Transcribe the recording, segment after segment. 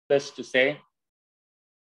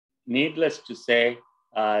needless to say,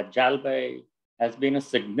 Jalbai has been a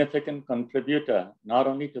significant contributor, not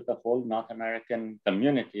only to the whole North American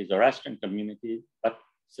community, Zoroastrian community, but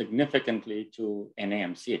significantly to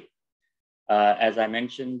NAMC. As I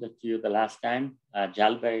mentioned to you the last time,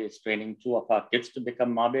 Jalbai is training 2 of our kids to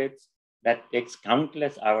become Mabids. That takes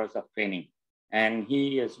countless hours of training. And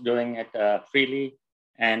he is doing it freely.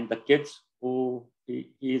 And the kids who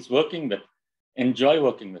he is working with enjoy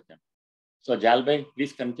working with him. So Jalbai,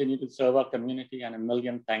 please continue to serve our community, and a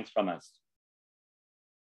million thanks from us.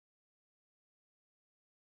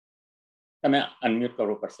 मैं unmute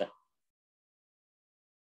करूँ ऊपर से.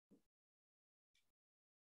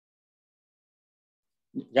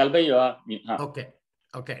 Jalbai, you are.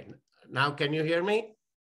 Okay. Now, can you hear me?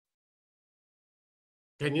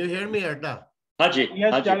 Can you hear me, Erda? Haji.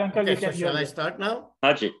 Yes, Jal Uncle, okay, we can so hear shall I you. start now?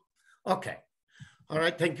 Haji. Okay. All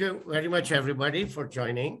right. Thank you very much, everybody, for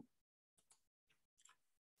joining.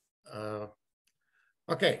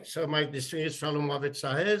 Okay, so my distinguished fellow Mabed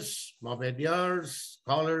Sahes, Mabed Yars,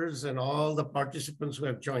 scholars, and all the participants who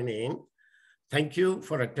have joined in, thank you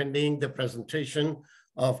for attending the presentation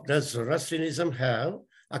of Does Zoroastrianism Have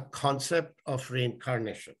a Concept of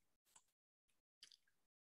Reincarnation?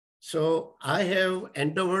 So I have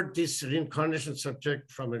endeavored this reincarnation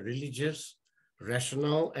subject from a religious,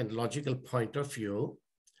 rational, and logical point of view.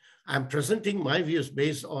 I'm presenting my views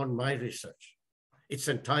based on my research. It's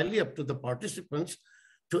entirely up to the participants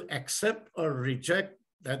to accept or reject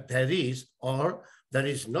that there is or there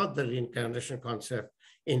is not the reincarnation concept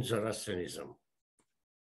in Zoroastrianism.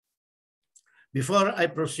 Before I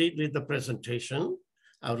proceed with the presentation,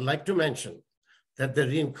 I would like to mention that the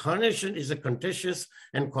reincarnation is a contentious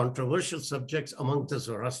and controversial subject among the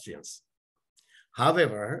Zoroastrians.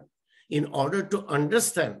 However, in order to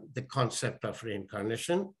understand the concept of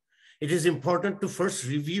reincarnation, it is important to first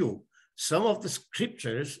review some of the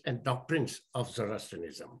scriptures and doctrines of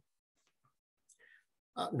Zoroastrianism.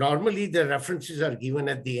 Normally, the references are given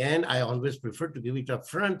at the end. I always prefer to give it up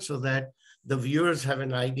front so that the viewers have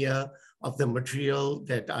an idea of the material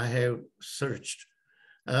that I have searched.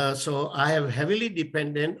 So I have heavily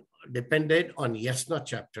depended on Yasna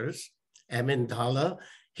chapters, Amendhala,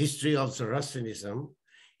 History of Zoroastrianism,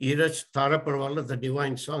 Iraj Taraparwala, The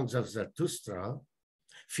Divine Songs of Zarathustra,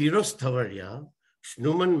 Firoz Tavaria,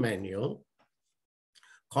 Shnuman Manual,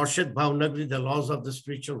 Khorshid Bhavnagri, The Laws of the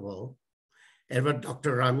Spiritual World, Ervad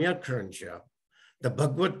Dr. Ramya Karanjia, the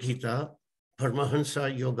Bhagavad Gita,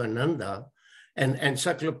 Paramahansa Yogananda, and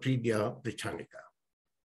Encyclopedia Britannica.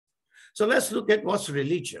 So let's look at what's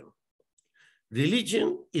religion.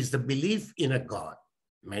 Religion is the belief in a God.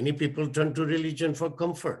 Many people turn to religion for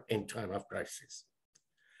comfort in time of crisis.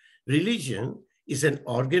 Religion is an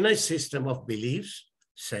organized system of beliefs,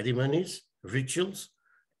 ceremonies, rituals,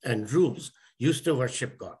 and rules used to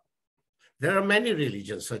worship God. There are many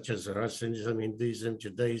religions such as Zoroastrianism, Hinduism,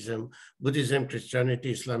 Judaism, Buddhism,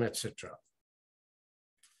 Christianity, Islam, etc.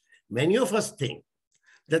 Many of us think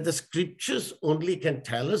that the scriptures only can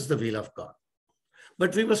tell us the will of God,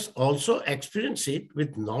 but we must also experience it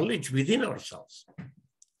with knowledge within ourselves.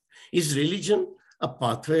 Is religion a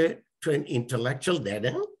pathway to an intellectual dead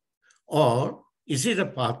end, or is it a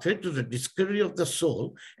pathway to the discovery of the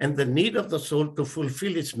soul and the need of the soul to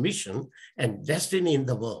fulfill its mission and destiny in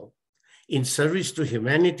the world, in service to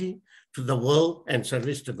humanity, to the world, and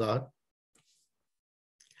service to God?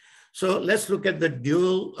 So let's look at the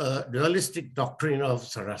dualistic doctrine of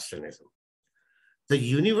Zoroastrianism. The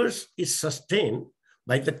universe is sustained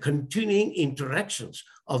by the continuing interactions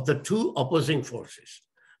of the two opposing forces.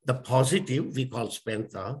 The positive we call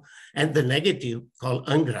Spenta, and the negative called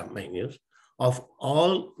Angra Mainus, of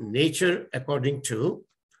all nature according to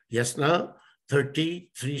Yasna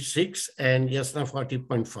 30.3.6 and Yasna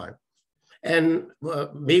 40.5. And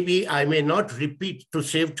maybe I may not repeat to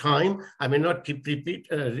save time. I may not keep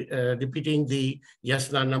repeating the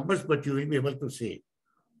Yasna numbers, but you will be able to see it.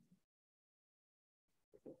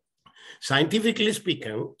 Scientifically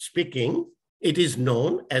speaking, it is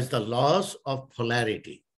known as the laws of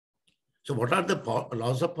polarity. So what are the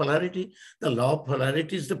laws of polarity? The law of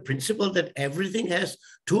polarity is the principle that everything has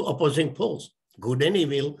two opposing poles, good and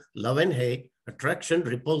evil, love and hate, attraction,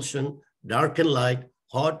 repulsion, dark and light,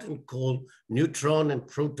 hot and cold, neutron and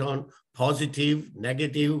proton, positive,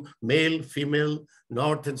 negative, male, female,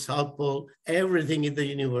 north and south pole. Everything in the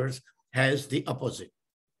universe has the opposite.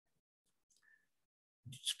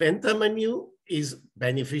 Spenta Manu is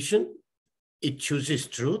beneficent. It chooses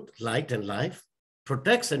truth, light, and life,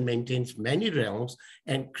 protects and maintains many realms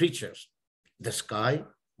and creatures, the sky,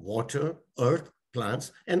 water, earth,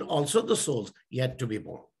 plants, and also the souls yet to be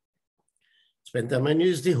born. Spenta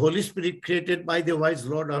is the Holy Spirit created by the wise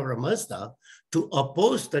Lord Ahura Mazda to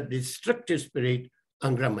oppose the destructive spirit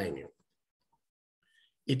Angra Mainyu.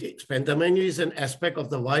 Spenta is an aspect of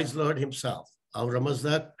the wise Lord himself. Ahura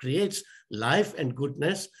Mazda creates life and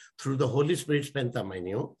goodness through the Holy Spirit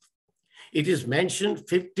Spenta. It is mentioned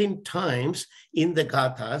 15 times in the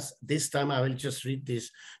Gathas. This time I will just read this: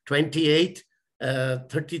 28,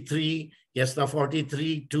 33, Yasna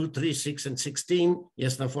 43, 2, 3, 6, and 16,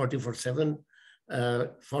 Yasna 44, 7,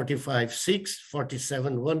 45, 6,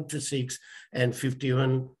 47, 1 to 6, and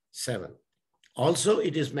 51, 7. Also,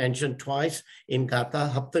 it is mentioned twice in Gatha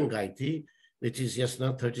Haptangaiti, which is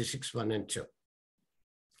Yasna 36, 1 and 2.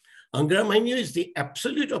 Angra Mainyu is the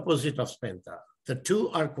absolute opposite of Spenta. The two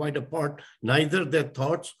are quite apart. Neither their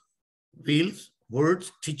thoughts, wills,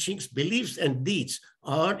 words, teachings, beliefs, and deeds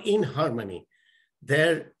are in harmony.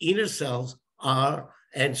 Their inner selves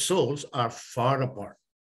and souls are far apart.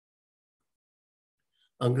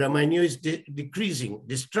 Angra Mainyu is decreasing,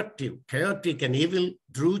 destructive, chaotic, and evil,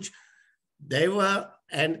 Druj, Deva,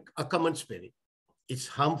 and Akaman spirit. It's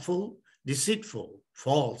harmful, deceitful,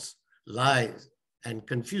 false, lies, and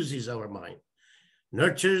confuses our mind.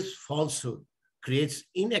 Nurtures falsehood, creates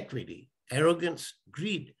inequity, arrogance,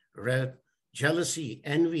 greed, wrath, jealousy,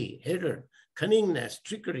 envy, hatred, cunningness,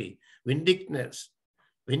 trickery, vindictiveness,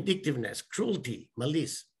 cruelty,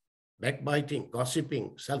 malice, backbiting,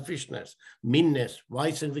 gossiping, selfishness, meanness,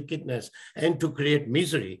 vice, and wickedness, and to create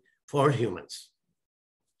misery for humans.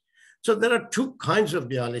 So there are two kinds of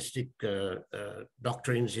dualistic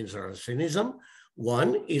doctrines in Zoroastrianism.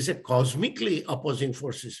 One is a cosmically opposing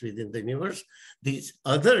forces within the universe. The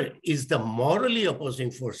other is the morally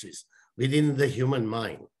opposing forces within the human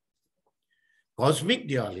mind. Cosmic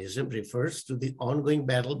dualism refers to the ongoing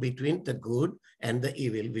battle between the good and the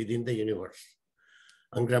evil within the universe.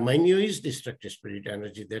 Angra Mainyu is destructive spirit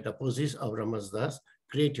energy that opposes Ahura Mazda's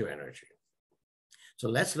creative energy. So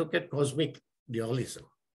let's look at cosmic dualism.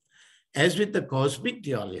 As with the cosmic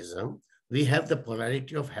dualism, we have the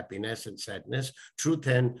polarity of happiness and sadness, truth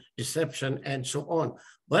and deception, and so on,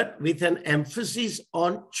 but with an emphasis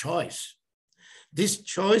on choice. This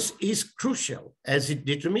choice is crucial as it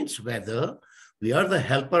determines whether we are the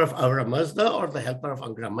helper of Ahura Mazda or the helper of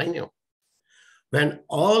Angra Mainyu. When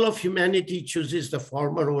all of humanity chooses the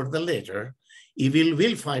former over the latter, evil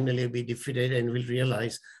will finally be defeated and will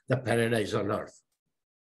realize the paradise on earth.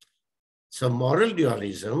 So moral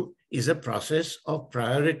dualism is a process of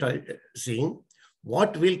prioritizing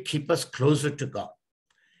what will keep us closer to God.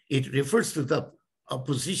 It refers to the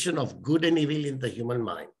opposition of good and evil in the human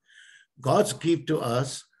mind. God's gift to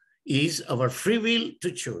us is our free will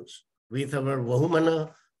to choose with our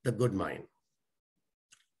Vahumana, the good mind.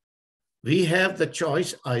 We have the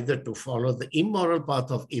choice either to follow the immoral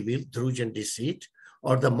path of evil, druj and deceit,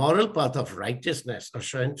 or the moral path of righteousness,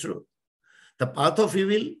 asha and truth. The path of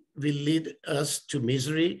evil will lead us to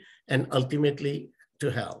misery and ultimately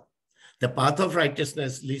to hell. The path of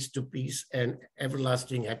righteousness leads to peace and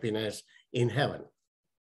everlasting happiness in heaven.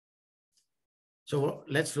 So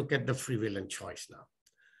let's look at the free will and choice now.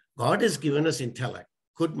 God has given us intellect,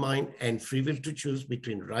 good mind, and free will to choose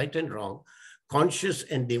between right and wrong, conscious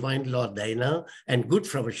and divine law, Daina, and good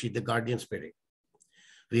Fravashi, the guardian spirit.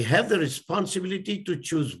 We have the responsibility to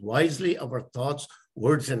choose wisely our thoughts,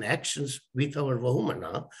 words, and actions with our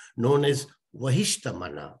Vahumana, known as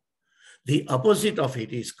Vahishtamana. The opposite of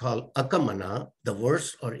it is called Akamana, the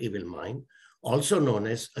worst or evil mind, also known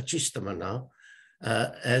as Achistamana,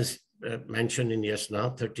 as mentioned in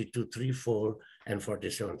Yasna 32.3, 4, and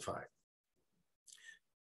 47.5.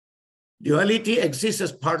 Duality exists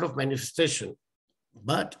as part of manifestation,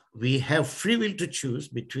 but we have free will to choose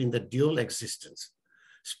between the dual existence.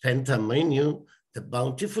 Spenta Mainyu, the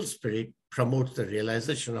bountiful spirit, promotes the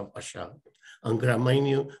realization of Asha. Angra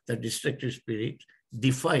Mainyu, the destructive spirit,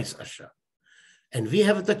 defies Asha. And we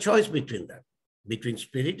have the choice between them, between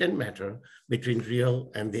spirit and matter, between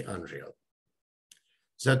real and the unreal.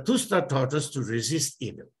 Zarathustra taught us to resist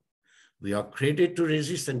evil. We are created to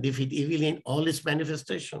resist and defeat evil in all its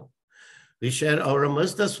manifestation. We share our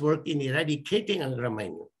Mazda's work in eradicating Angra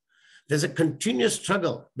Mainyu. There's a continuous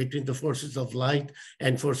struggle between the forces of light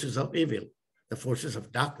and forces of evil, the forces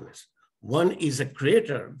of darkness. One is a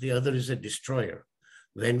creator, the other is a destroyer.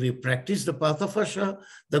 When we practice the path of Asha,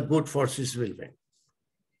 the good forces will win.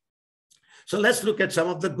 So let's look at some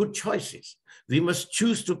of the good choices. We must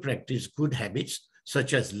choose to practice good habits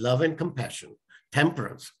such as love and compassion,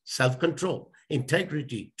 temperance, self-control,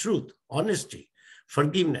 integrity, truth, honesty,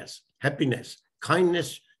 forgiveness, happiness,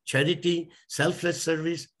 kindness, charity, selfless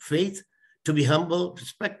service, faith, to be humble,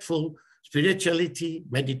 respectful, spirituality,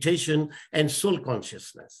 meditation, and soul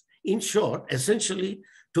consciousness. In short, essentially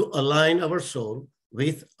to align our soul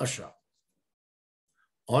with Asha.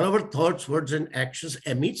 All our thoughts, words, and actions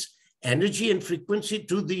emits energy and frequency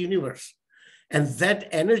to the universe. And that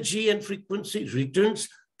energy and frequency returns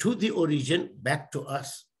to the origin back to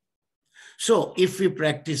us. So if we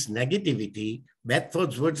practice negativity, bad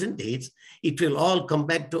thoughts, words, and deeds, it will all come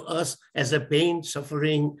back to us as a pain,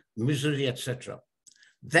 suffering, misery, etc.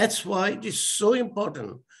 That's why it is so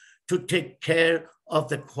important to take care of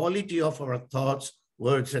the quality of our thoughts,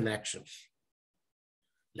 words, and actions.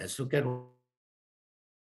 Let's look at what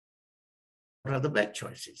are the bad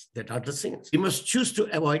choices that are the sins. We must choose to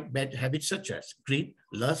avoid bad habits such as greed,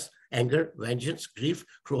 lust, anger, vengeance, grief,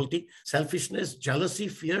 cruelty, selfishness, jealousy,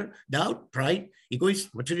 fear, doubt, pride,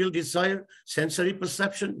 egoism, material desire, sensory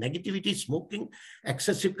perception, negativity, smoking,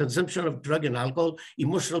 excessive consumption of drug and alcohol,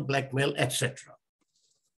 emotional blackmail, etc.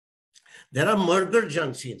 There are murder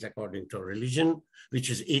sins according to religion, which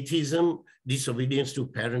is atheism, disobedience to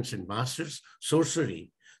parents and masters,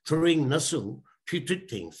 sorcery, throwing nasu, putrid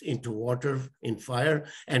things into water, in fire,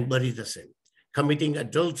 and bury the same. Committing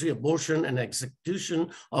adultery, abortion, and execution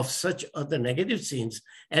of such other negative sins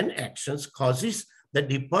and actions causes the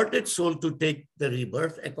departed soul to take the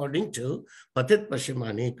rebirth according to Patit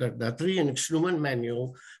Pashimani, Kardatri, and Shnuman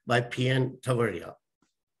Manual by P.N. Tavaria.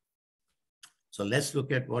 So let's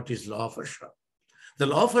look at what is law of Asha. The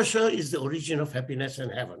law of Asha is the origin of happiness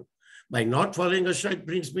and heaven. By not following Asha, it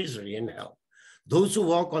brings misery and hell. Those who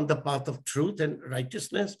walk on the path of truth and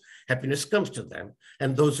righteousness, happiness comes to them.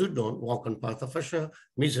 And those who don't walk on the path of Asha,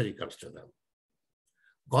 misery comes to them.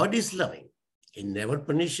 God is loving. He never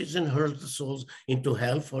punishes and hurls the souls into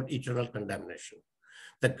hell for eternal condemnation.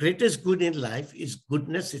 The greatest good in life is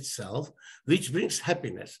goodness itself, which brings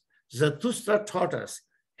happiness. Zarathustra taught us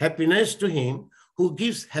happiness to him who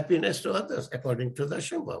gives happiness to others, according to the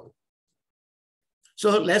Shambhavi.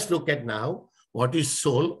 So let's look at now what is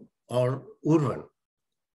soul or Urvan.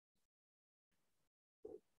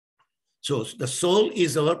 So the soul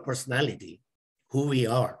is our personality, who we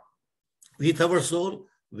are. With our soul,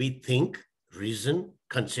 we think, reason,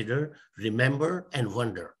 consider, remember, and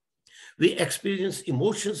wonder. We experience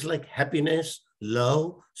emotions like happiness,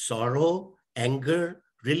 love, sorrow, anger,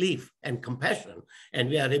 relief, and compassion, and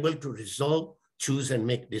we are able to resolve, choose, and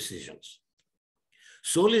make decisions.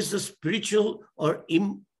 Soul is the spiritual or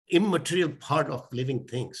immaterial part of living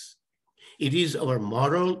things. It is our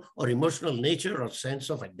moral or emotional nature or sense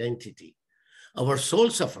of identity. Our soul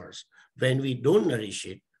suffers when we don't nourish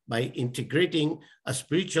it by integrating a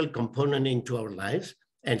spiritual component into our lives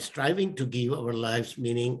and striving to give our lives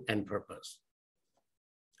meaning and purpose.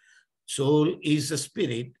 Soul is the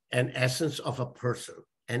spirit and essence of a person,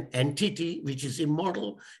 an entity which is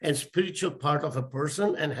immortal and spiritual part of a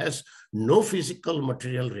person and has no physical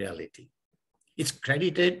material reality. It's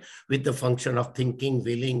credited with the function of thinking,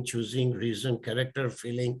 willing, choosing, reason, character,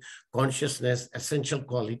 feeling, consciousness, essential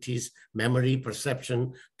qualities, memory,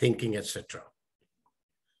 perception, thinking, etc.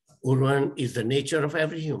 Urvan is the nature of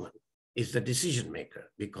every human, is the decision maker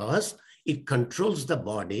because it controls the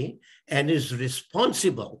body and is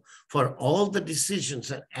responsible for all the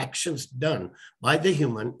decisions and actions done by the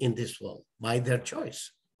human in this world, by their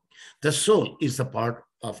choice. The soul is the part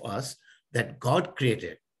of us that God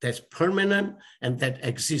created, that's permanent and that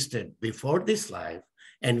existed before this life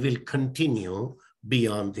and will continue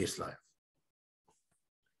beyond this life.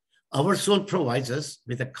 Our soul provides us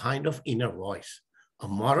with a kind of inner voice, a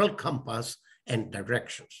moral compass and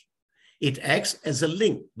directions. It acts as a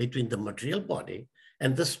link between the material body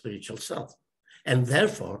and the spiritual self, and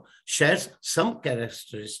therefore shares some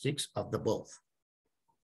characteristics of the both.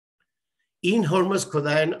 In Hormuz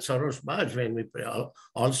Khodayan Sarosh Baj, when we pray,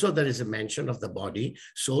 also there is a mention of the body,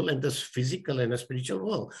 soul, and the physical and the spiritual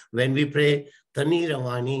world. When we pray, Tani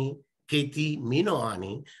Ravani, Keti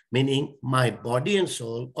Minoani, meaning my body and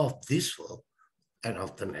soul of this world and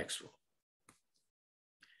of the next world.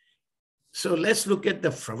 So let's look at the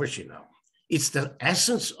Fravashi now. It's the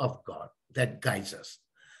essence of God that guides us.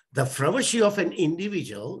 The Fravashi of an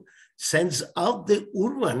individual sends out the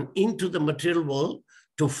Urvan into the material world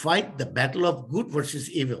to fight the battle of good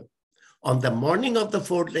versus evil. On the morning of the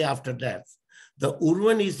fourth day after death, the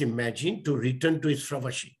Urvan is imagined to return to its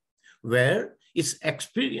Fravashi, where its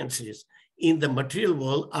experiences in the material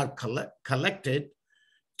world are collected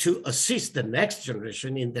to assist the next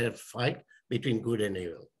generation in their fight between good and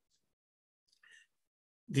evil.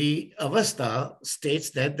 The Avesta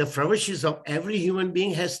states that the Fravashis of every human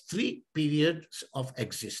being has 3 periods of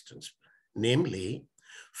existence, namely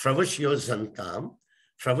Fravashyo Zantam,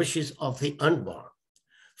 Fravashis of the unborn,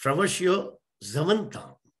 Fravashyo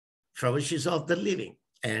Zavantam, Fravashis of the living,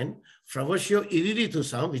 and Fravashio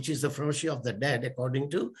Iriritusam, which is the Fravashio of the dead, according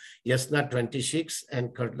to Yasna 26 and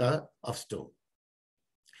Karda of stone.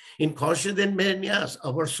 In Kaushad and Menyas,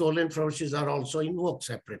 our soul and Fravashis are also invoked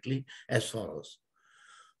separately as follows.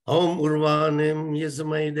 Om Urvanim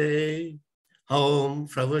Yezmaide, Om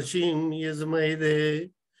Fravashim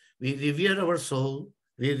Yezmaide. We revere our soul,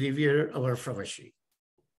 we revere our Fravashi.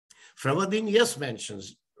 Fravadin, yes,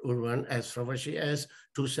 mentions Urvan as Fravashi as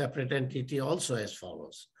two separate entity also as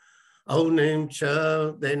follows. Aunim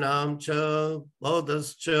cha, Denam cha,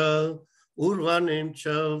 Bodas cha, Urvanim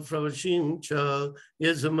cha, Fravashim cha,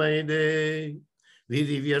 Yezmaide. We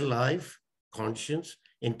revere life, conscience,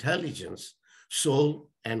 intelligence,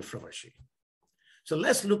 soul, and Fravashi. So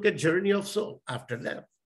let's look at journey of soul after that.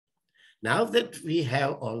 Now that we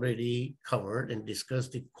have already covered and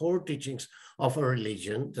discussed the core teachings of our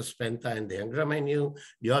religion, the Spenta and the Angramanyu,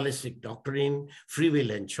 dualistic doctrine, free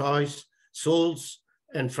will and choice, souls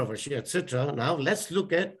and Fravashi, etc. Now let's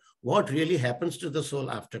look at what really happens to the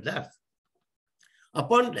soul after death.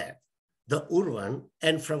 Upon death, the Urvan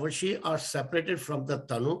and Fravashi are separated from the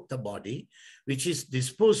Tanu, the body, which is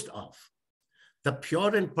disposed of. The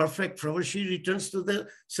pure and perfect Fravashi returns to the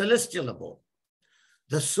celestial abode.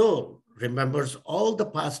 The soul remembers all the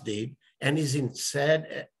past deed and is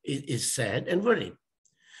sad and worried.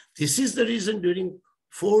 This is the reason during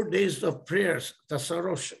 4 days of prayers, the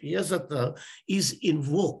Sarosh Yazata is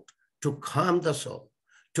invoked to calm the soul,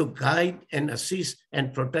 to guide and assist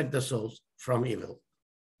and protect the souls from evil.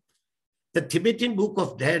 The Tibetan Book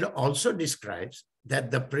of Dead also describes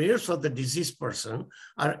that the prayers of the deceased person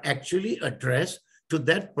are actually addressed to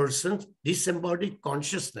that person's disembodied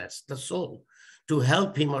consciousness, the soul, to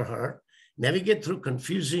help him or her navigate through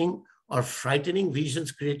confusing or frightening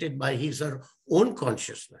visions created by his or own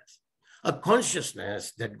consciousness, a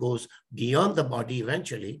consciousness that goes beyond the body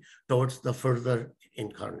eventually towards the further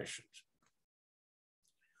incarnations.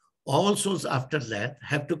 All souls after that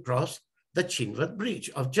have to cross the Chinvat bridge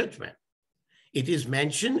of judgment. It is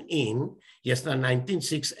mentioned in Yasna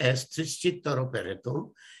 19.6 as Trichittaro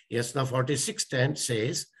Peretum. Yasna 46.10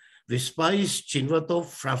 says, Vispais Chinvato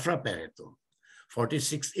Frafra Peretum.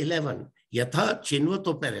 46.11, Yatha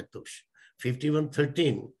Chinvato Peretush.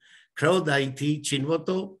 51.13, Kraudaiti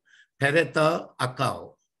Chinvato Pereta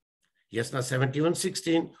Akao. Yasna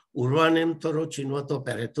 71.16, Urvanim Toro Chinvato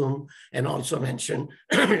Peretum, and also mentioned,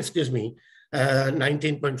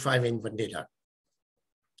 19.5 in Vandila.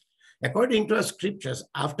 According to our scriptures,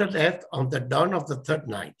 after death, on the dawn of the third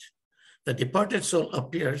night, the departed soul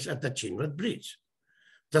appears at the Chinvat bridge.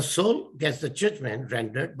 The soul gets the judgment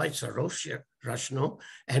rendered by Sarosh, Rashno,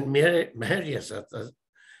 and Meheryasata,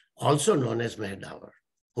 also known as Meherdavar,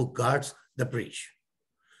 who guards the bridge.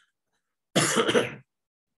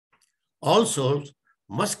 All souls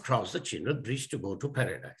must cross the Chinvat bridge to go to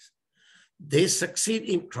paradise. They succeed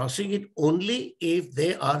in crossing it only if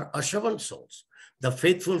they are Ashavan souls, the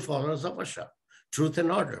faithful followers of Asha, truth and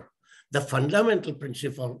order, the fundamental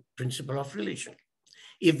principle of religion.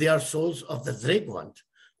 If they are souls of the Dregwant,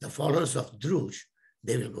 the followers of Druj,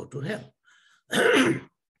 they will go to hell.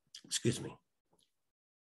 Excuse me.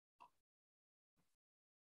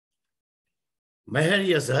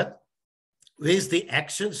 Meheryazat weighs the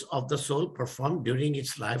actions of the soul performed during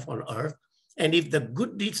its life on earth, and if the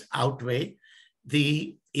good deeds outweigh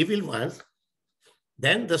the evil ones,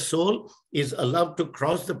 then the soul is allowed to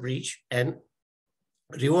cross the bridge and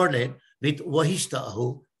rewarded with Vahishta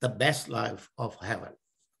Ahu, the best life of heaven.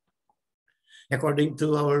 According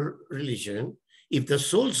to our religion, if the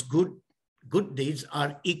soul's good deeds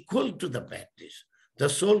are equal to the bad deeds, the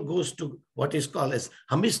soul goes to what is called as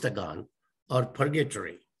Hamistagan or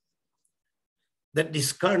purgatory. The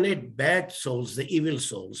discarnate bad souls, the evil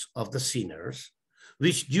souls of the sinners,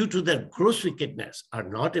 which due to their gross wickedness are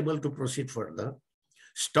not able to proceed further,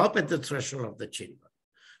 stop at the threshold of the Chinvat,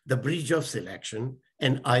 the bridge of selection,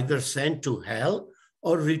 and either sent to hell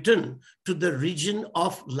or return to the region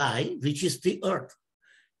of lie, which is the earth.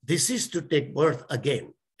 This is to take birth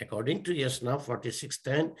again, according to Yasna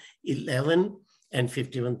 46.10, 11, and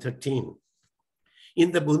 51.13.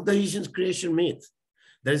 In the Buddha's creation myth,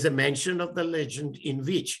 there is a mention of the legend in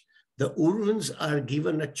which the Urvans are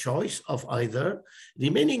given a choice of either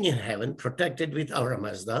remaining in heaven protected with Aura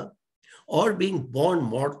Mazda or being born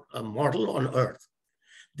mortal on earth.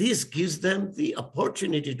 This gives them the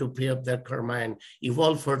opportunity to pay up their karma and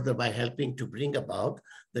evolve further by helping to bring about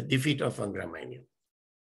the defeat of Angramanyu.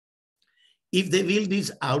 If the will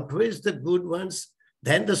deeds outweighs the good ones,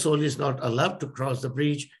 then the soul is not allowed to cross the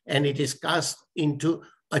bridge and it is cast into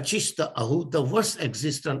Achishta Ahu, the worst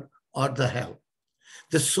existence, or the hell.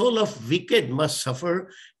 The soul of wicked must suffer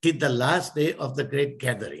till the last day of the great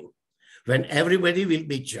gathering. when everybody will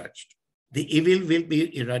be judged. The evil will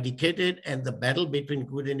be eradicated and the battle between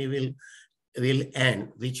good and evil will end,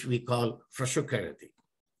 which we call frashokarity.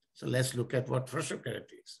 So let's look at what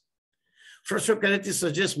frashokarity is. Frashokarity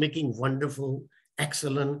suggests making wonderful,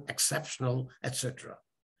 excellent, exceptional, etc.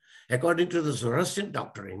 According to the Zoroastrian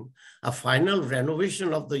doctrine, a final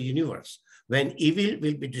renovation of the universe when evil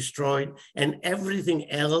will be destroyed and everything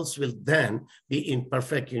else will then be in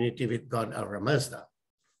perfect unity with God or Mazda.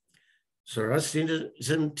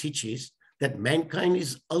 Zoroastrianism teaches that mankind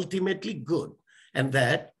is ultimately good and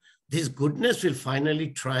that this goodness will finally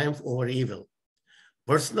triumph over evil.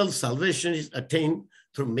 Personal salvation is attained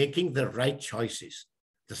through making the right choices.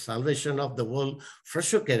 The salvation of the world,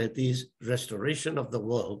 frashokarity, is restoration of the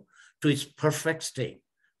world to its perfect state.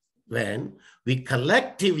 When we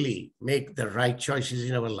collectively make the right choices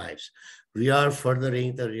in our lives, we are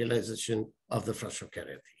furthering the realization of the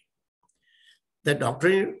frashokarity. The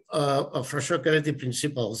doctrine of frashokarity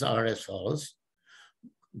principles are as follows.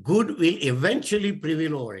 Good will eventually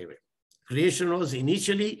prevail over evil. Creation was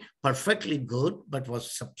initially perfectly good, but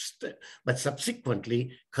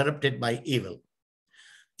subsequently corrupted by evil.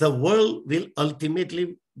 The world will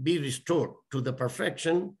ultimately be restored to the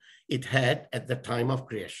perfection it had at the time of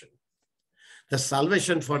creation. The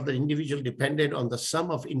salvation for the individual depended on the sum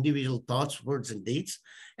of individual thoughts, words, and deeds,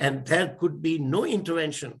 and there could be no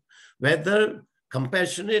intervention, whether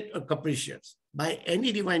compassionate or capricious, by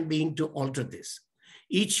any divine being to alter this.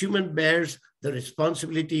 Each human bears the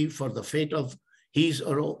responsibility for the fate of his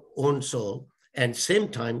or her own soul, and same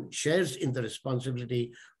time shares in the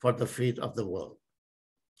responsibility for the fate of the world.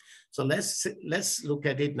 So let's look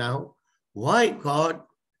at it now. Why God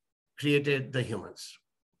created the humans?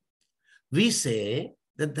 We say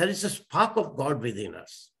that there is a spark of God within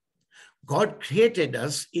us. God created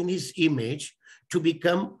us in his image to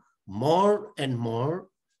become more and more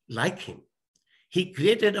like him. He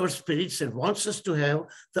created our spirits and wants us to have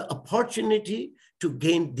the opportunity to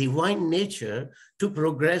gain divine nature, to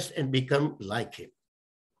progress and become like him.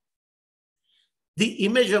 The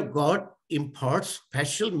image of God imparts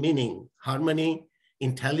special meaning, harmony,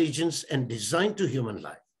 intelligence, and design to human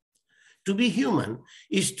life. To be human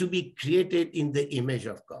is to be created in the image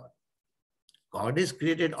of God. God has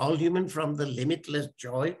created all human from the limitless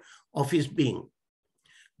joy of his being.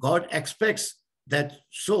 God expects that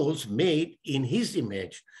souls made in his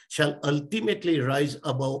image shall ultimately rise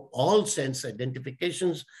above all sense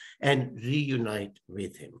identifications and reunite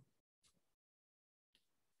with him.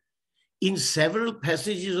 In several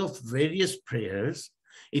passages of various prayers,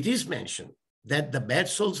 it is mentioned that the bad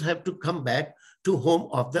souls have to come back to home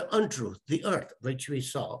of the untruth, the earth, which we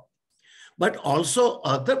saw. But also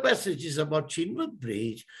other passages about Chinmad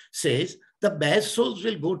Bridge says the bad souls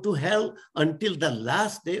will go to hell until the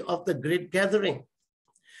last day of the great gathering,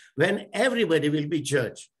 when everybody will be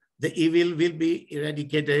judged. The evil will be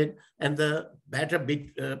eradicated and the battle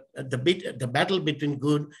between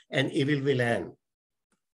good and evil will end.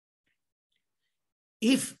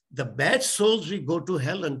 If the bad souls will go to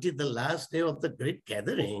hell until the last day of the great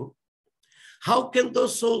gathering, how can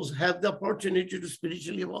those souls have the opportunity to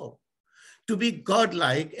spiritually evolve, to be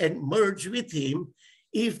godlike and merge with him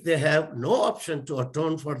if they have no option to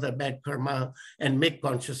atone for their bad karma and make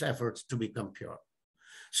conscious efforts to become pure?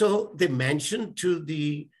 So they mentioned to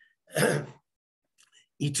the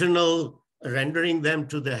eternal rendering them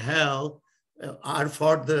to the hell are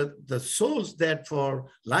for the souls that for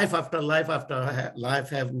life after life after life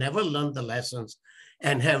have never learned the lessons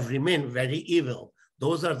and have remained very evil.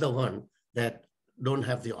 Those are the ones that don't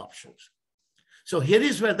have the options. So here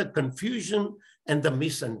is where the confusion and the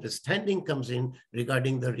misunderstanding comes in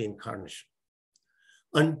regarding the reincarnation.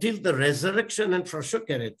 Until the resurrection and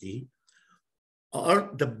frashokarity,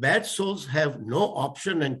 or the bad souls have no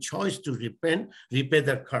option and choice to repent, repay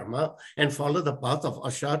their karma, and follow the path of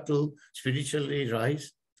Asha to spiritually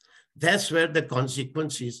rise. That's where the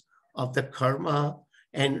consequences of the karma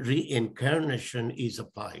and reincarnation is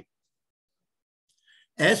applied.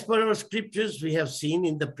 As per our scriptures, we have seen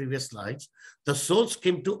in the previous slides, the souls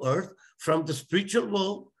came to earth from the spiritual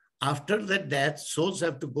world. After their death, souls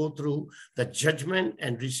have to go through the judgment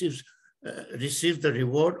and receive the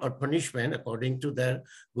reward or punishment according to their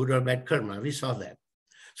good or bad karma. We saw that.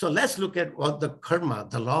 So let's look at what the karma,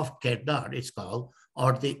 the law of Kedar is called,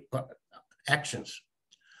 or the actions.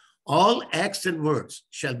 All acts and words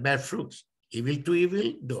shall bear fruits, evil to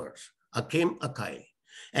evil doers, akem akai,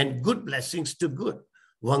 and good blessings to good.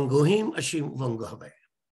 Vangohim ashim vangohave.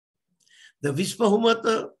 The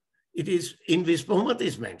Vispahumata, it is in Vispahumata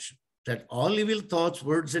is mentioned that all evil thoughts,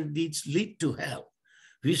 words, and deeds lead to hell.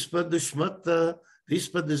 Vispadushmata,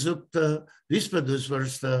 Vispaduzukta,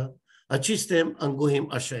 Vispadusvarsta, Achistem anguhim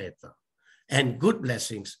ashayata, and good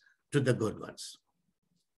blessings to the good ones.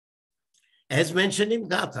 As mentioned in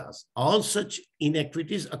Gathas, all such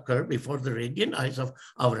inequities occur before the radiant eyes of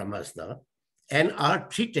our Mazda and are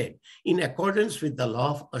treated in accordance with the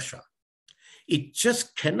law of Asha. It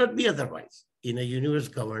just cannot be otherwise in a universe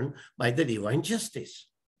governed by the divine justice.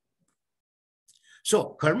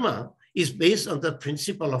 So karma is based on the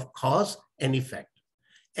principle of cause and effect.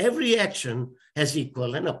 Every action has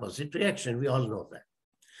equal and opposite reaction. We all know that.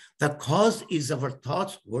 The cause is our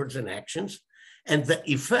thoughts, words, and actions, and the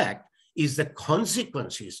effect is the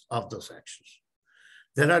consequences of those actions.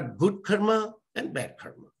 There are good karma and bad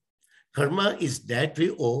karma. Karma is that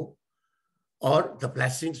we owe or the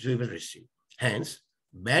blessings we will receive. Hence,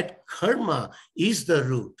 bad karma is the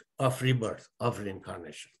root of rebirth, of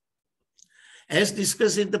reincarnation. As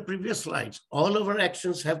discussed in the previous slides, all our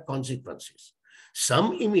actions have consequences.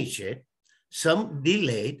 Some immediate, some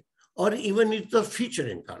delayed, or even in the future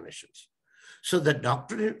incarnations. So the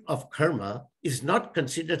doctrine of karma is not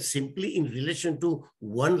considered simply in relation to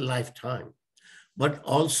one lifetime, but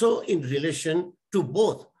also in relation to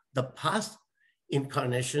both the past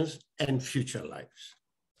incarnations and future lives.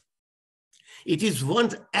 It is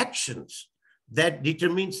one's actions that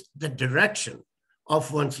determines the direction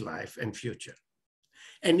of one's life and future.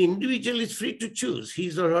 An individual is free to choose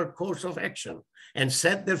his or her course of action and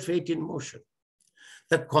set their fate in motion.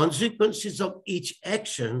 The consequences of each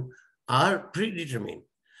action are predetermined,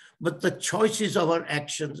 but the choices of our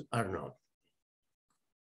actions are not.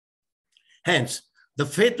 Hence, the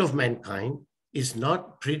fate of mankind is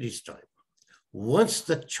not predestined. Once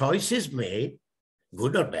the choice is made,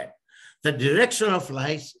 good or bad, the direction of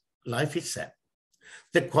life is set.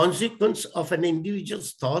 The consequence of an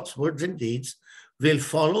individual's thoughts, words, and deeds will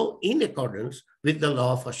follow in accordance with the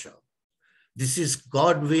law of Asha. This is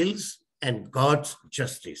God's wills and God's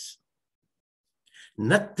justice.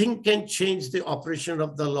 Nothing can change the operation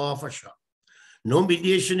of the law of Asha. No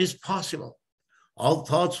mediation is possible. All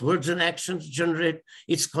thoughts, words, and actions generate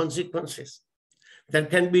its consequences. There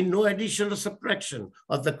can be no addition or subtraction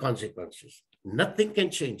of the consequences. Nothing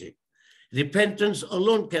can change it. Repentance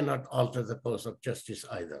alone cannot alter the course of justice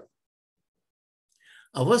either.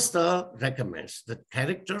 Avesta recommends the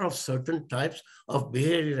character of certain types of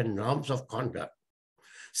behavior and norms of conduct.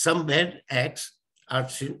 Some bad acts are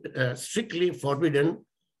strictly forbidden,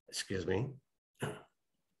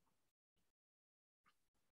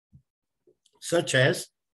 such as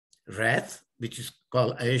wrath, which is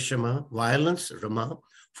called ayashama, violence, rama,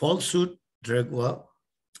 falsehood, dragwa,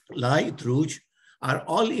 lie, druj, are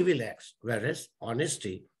all evil acts, whereas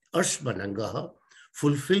honesty, ashmanangaha,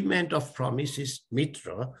 fulfillment of promises,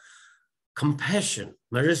 mitra, compassion,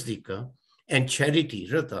 marasdika, and charity,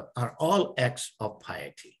 rata, are all acts of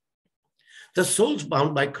piety. The souls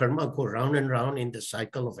bound by karma go round and round in the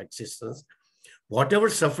cycle of existence. Whatever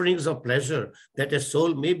sufferings or pleasure that a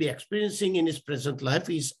soul may be experiencing in its present life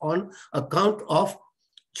is on account of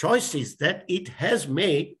choices that it has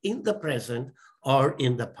made in the present or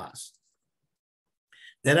in the past.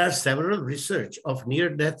 There are several research of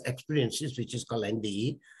near-death experiences, which is called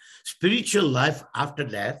NDE, spiritual life after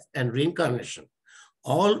death, and reincarnation,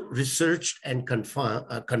 all researched and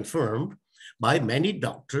confirmed by many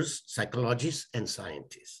doctors, psychologists, and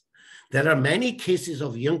scientists. There are many cases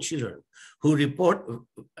of young children who report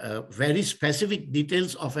very specific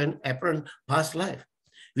details of an apparent past life,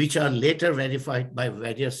 which are later verified by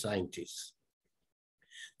various scientists.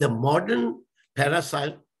 The modern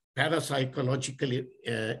parapsychological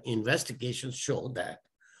investigations show that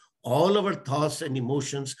all our thoughts and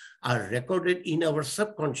emotions are recorded in our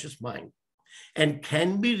subconscious mind and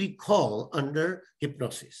can be recalled under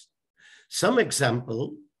hypnosis. Some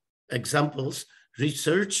examples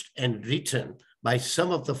researched and written by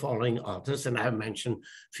some of the following authors, and I have mentioned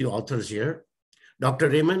a few authors here. Dr.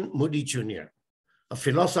 Raymond Moody Jr., a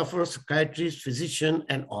philosopher, psychiatrist, physician,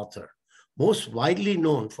 and author, most widely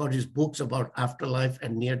known for his books about afterlife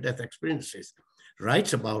and near-death experiences,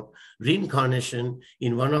 writes about reincarnation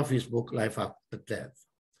in one of his books, Life After Death.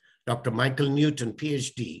 Dr. Michael Newton,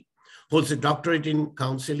 PhD, holds a doctorate in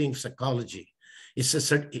counseling psychology, is a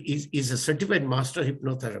certified master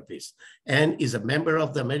hypnotherapist, and is a member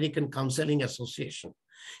of the American Counseling Association.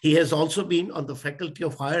 He has also been on the faculty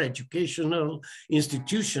of higher educational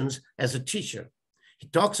institutions as a teacher. He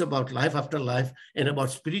talks about life after life and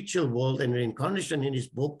about spiritual world and reincarnation in his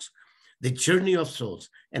books, The Journey of Souls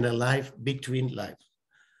and A Life Between Lives.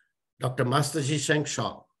 Dr. Masterji Sheng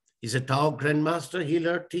Shao is a Tao Grandmaster,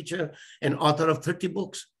 healer, teacher, and author of 30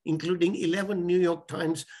 books, including 11 New York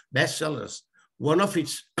Times bestsellers. One of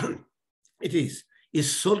its, is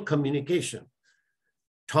Soul Communication,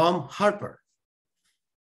 Tom Harper,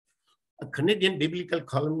 a Canadian biblical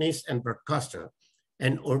columnist and broadcaster,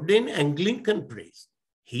 an ordained Anglican priest,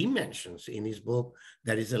 he mentions in his book,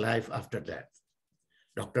 There is a Life After Death.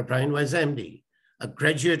 Dr. Brian Weiss, MD, a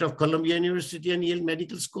graduate of Columbia University and Yale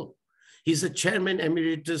Medical School. He's the chairman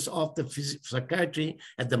emeritus of the psychiatry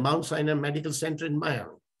at the Mount Sinai Medical Center in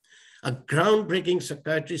Miami, a groundbreaking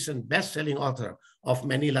psychiatrist and best-selling author of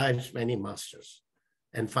Many Lives, Many Masters.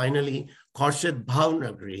 And finally, Khorshid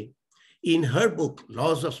Bhavnagri, in her book,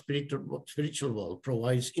 Laws of Spiritual World,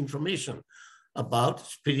 provides information about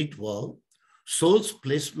spirit world, soul's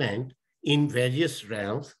placement in various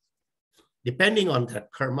realms, depending on their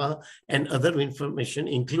karma and other information,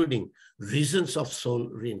 including reasons of soul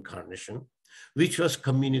reincarnation, which was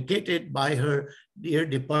communicated by her dear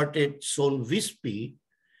departed soul Vispi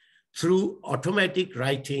through automatic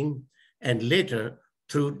writing and later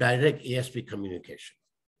through direct ASP communication.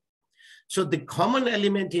 So the common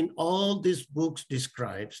element in all these books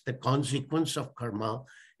describes the consequence of karma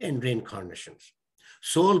and reincarnations.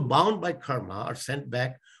 Souls bound by karma are sent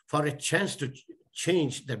back for a chance to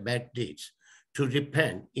change their bad deeds, to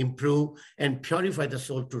repent, improve, and purify the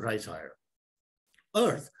soul to rise higher.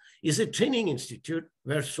 Earth is a training institute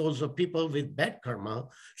where souls of people with bad karma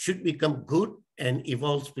should become good and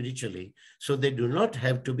evolve spiritually, so they do not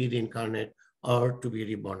have to be reincarnated or to be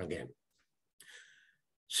reborn again.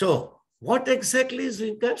 So, what exactly is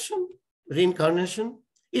reincarnation? Reincarnation?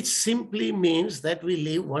 It simply means that we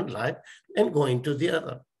live one life and go into the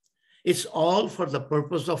other. It's all for the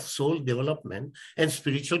purpose of soul development and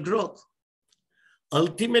spiritual growth.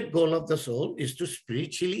 Ultimate goal of the soul is to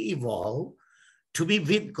spiritually evolve to be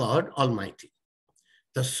with God Almighty.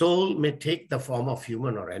 The soul may take the form of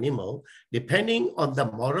human or animal, depending on the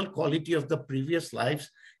moral quality of the previous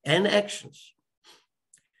lives and actions.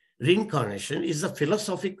 Reincarnation is a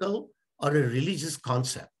philosophical or a religious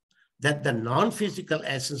concept that the non-physical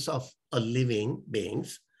essence of a living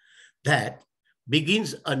beings that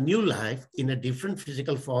begins a new life in a different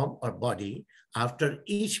physical form or body after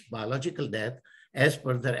each biological death as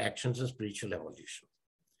per their actions and spiritual evolution.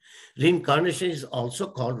 Reincarnation is also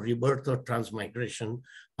called rebirth or transmigration,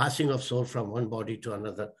 passing of soul from one body to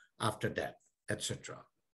another after death, etc.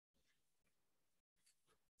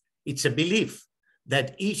 It's a belief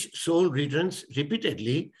that each soul returns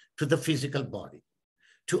repeatedly to the physical body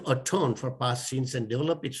to atone for past sins and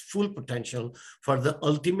develop its full potential for the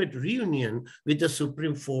ultimate reunion with the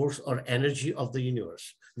supreme force or energy of the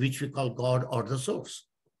universe, which we call God or the source.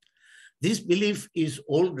 This belief is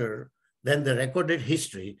older than the recorded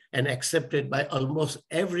history and accepted by almost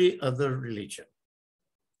every other religion.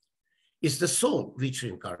 It's the soul which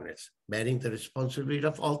reincarnates, bearing the responsibility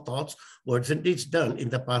of all thoughts, words, and deeds done in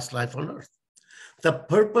the past life on earth. The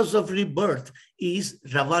purpose of rebirth is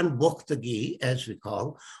Ravan Bhoktagi, as we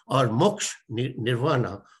call, or moksha,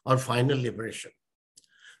 nirvana, or final liberation.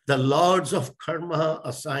 The lords of karma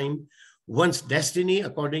assign one's destiny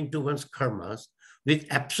according to one's karmas with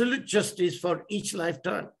absolute justice for each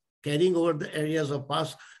lifetime, carrying over the areas of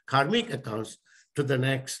past karmic accounts to the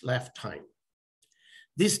next lifetime.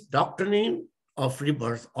 This doctrine of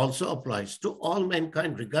rebirth also applies to all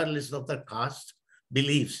mankind, regardless of their caste,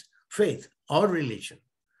 beliefs, faith, or religion,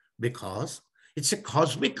 because it's a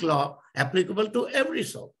cosmic law applicable to every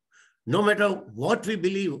soul, no matter what we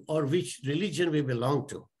believe or which religion we belong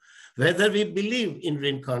to, whether we believe in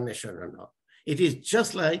reincarnation or not. It is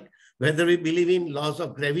just like whether we believe in laws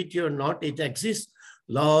of gravity or not, it exists.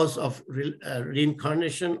 Laws of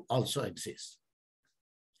reincarnation also exist.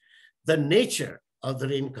 The nature of the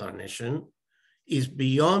reincarnation is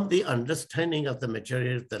beyond the understanding of the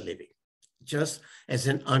majority of the living. Just as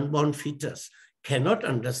an unborn fetus cannot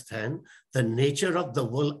understand the nature of the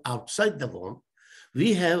world outside the womb,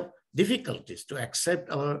 we have difficulties to accept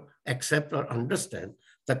or understand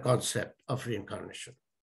the concept of reincarnation.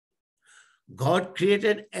 God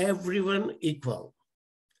created everyone equal.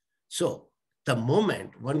 So the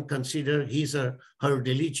moment one considers his or her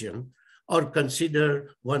religion or consider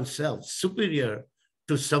oneself superior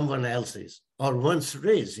to someone else's or one's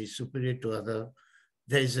race is superior to other,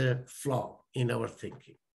 there is a flaw in our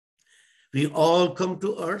thinking. We all come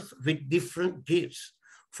to earth with different gifts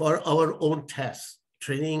for our own tasks,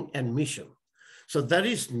 training, and mission. So there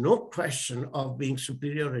is no question of being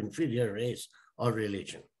superior or inferior race or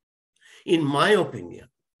religion. In my opinion,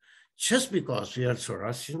 just because we are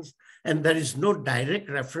Zoroastrians and there is no direct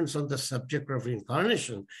reference on the subject of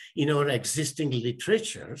reincarnation in our existing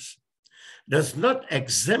literatures, does not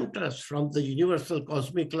exempt us from the universal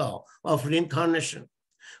cosmic law of reincarnation.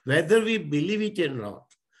 Whether we believe it or not,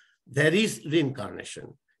 there is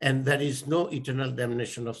reincarnation and there is no eternal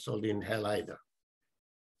damnation of soul in hell either.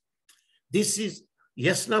 This is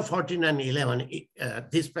Yasna 4911.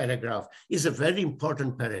 This paragraph is a very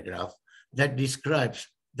important paragraph that describes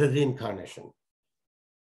the reincarnation.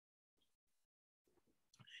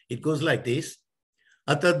 It goes like this.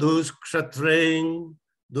 Ata dus kshatreng,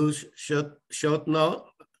 dus shotna,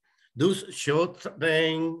 dus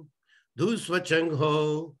shotreng, dus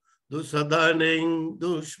vachangho, dus adaneng,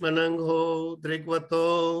 dus manangho,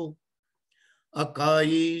 drigvato,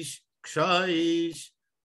 akaish, kshaish,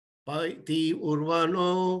 paiti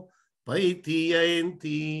urvano, paiti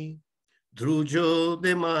yaenti, drujo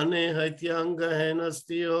demane haityanga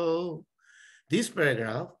henastio. This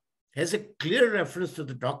paragraph has a clear reference to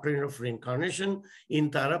the doctrine of reincarnation in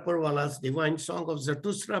Taraparwala's Divine Song of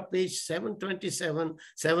Zarathustra, page 727,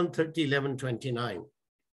 730, 1129.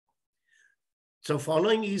 So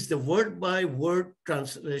following is the word-by-word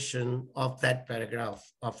translation of that paragraph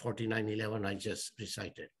of 4911 I just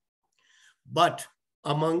recited. But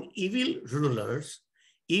among evil rulers,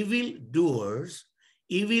 evil doers,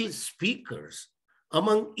 evil speakers,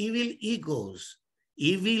 among evil egos,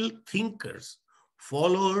 evil thinkers,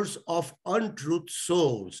 followers of untruth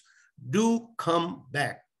souls do come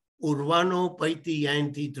back, urvano paiti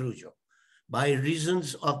yanti drujo, by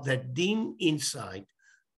reasons of that dim insight.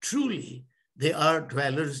 Truly, they are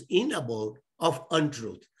dwellers in abode of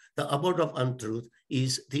untruth. The abode of untruth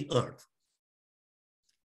is the earth.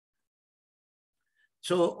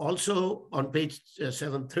 So also on page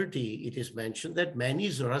 730, it is mentioned that many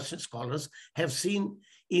Zoroastrian scholars have seen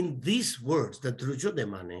in these words, the drujo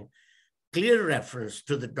demane, clear reference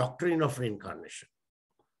to the doctrine of reincarnation.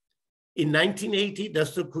 In 1980,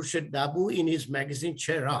 Dastur Khurshid Dabu, in his magazine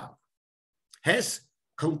Cheragh, has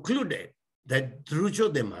concluded that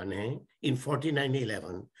drujo demane in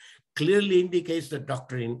 4911 clearly indicates the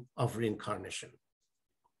doctrine of reincarnation.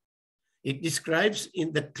 It describes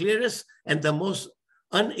in the clearest and the most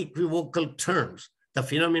unequivocal terms the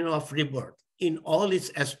phenomenon of rebirth in all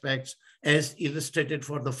its aspects, as illustrated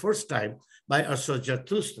for the first time by Asur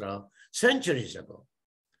Zarathustra centuries ago,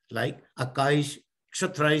 like Akaish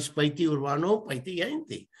Kshatrais Paiti Urvano Paiti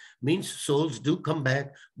Yanti, means souls do come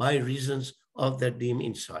back by reasons of their dim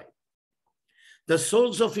insight. The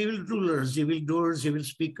souls of evil rulers, evil doers, evil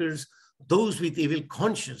speakers, those with evil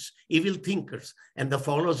conscience, evil thinkers, and the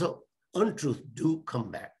followers of untruth do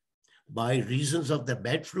come back by reasons of the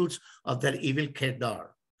bad fruits of their evil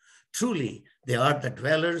kedar. Truly, they are the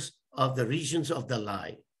dwellers of the regions of the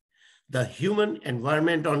lie, the human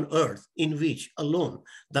environment on earth in which alone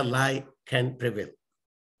the lie can prevail.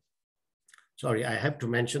 Sorry, I have to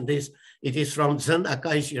mention this. It is from Zand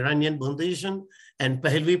Akaish Iranian Bundation and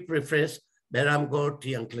Pahlavi Preface, Beramgor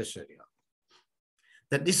Triankleshwarya.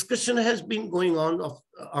 The discussion has been going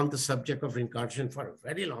on the subject of reincarnation for a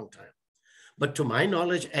very long time. But to my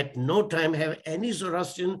knowledge, at no time have any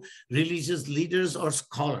Zoroastrian religious leaders or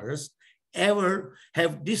scholars ever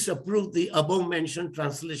have disapproved the above mentioned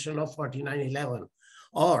translation of 4911,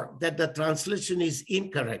 or that the translation is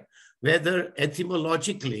incorrect, whether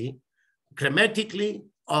etymologically, grammatically,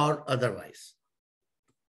 or otherwise.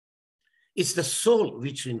 It's the soul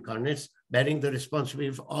which reincarnates, bearing the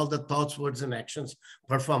responsibility for all the thoughts, words, and actions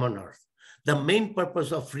performed on earth. The main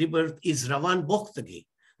purpose of rebirth is Ravan Bhoktagi,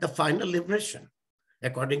 the final liberation,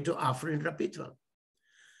 according to Afrin Rapitwan.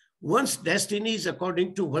 One's destiny is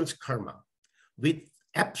according to one's karma, with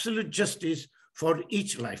absolute justice for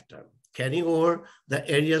each lifetime, carrying over the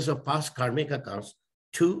areas of past karmic accounts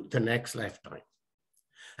to the next lifetime.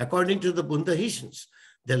 According to the Bundahishans,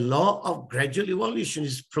 the law of gradual evolution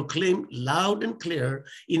is proclaimed loud and clear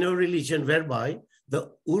in our religion, whereby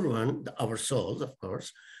the Urvan, our soul, of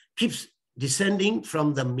course, keeps descending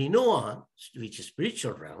from the Minoa, which is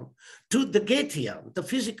spiritual realm, to the Getian, the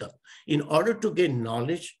physical, in order to gain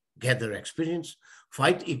knowledge, gather experience,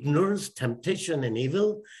 fight ignorance, temptation, and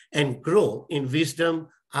evil, and grow in wisdom,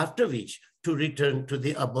 after which to return to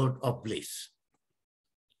the abode of bliss.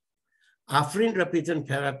 Afrin Rapitan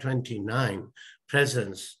Para 29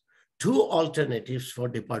 presents two alternatives for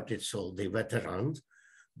departed soul, the veterans,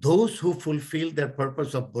 those who fulfill their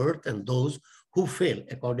purpose of birth and those who fail,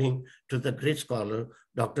 according to the great scholar,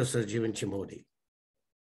 Dr. Sir Jivan Chimodi.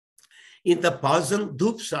 In the Pazan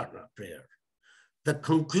Dhupsarna prayer, the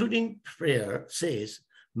concluding prayer says,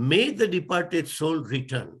 may the departed soul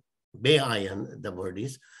return, Be'ayan, the word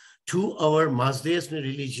is, to our Mazdeisn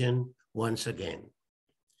religion once again.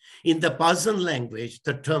 In the Pazan language,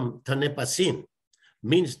 the term Tanepasin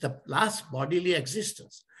means the last bodily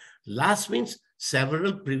existence. Last means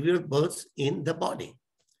several previous births in the body.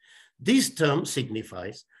 This term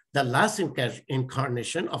signifies the last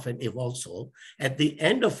incarnation of an evolved soul, at the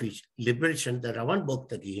end of which liberation, the Ravan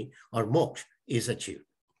Bhoktagi or moksha, is achieved.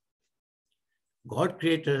 God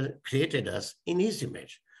created us in his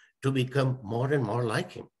image to become more and more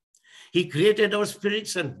like him. He created our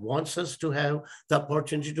spirits and wants us to have the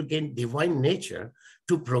opportunity to gain divine nature,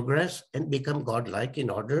 to progress and become godlike in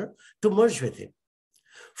order to merge with him,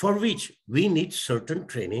 for which we need certain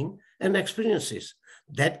training and experiences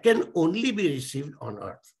that can only be received on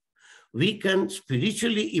earth. We can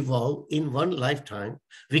spiritually evolve in one lifetime.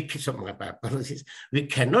 We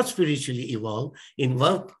cannot spiritually evolve in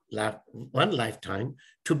one lifetime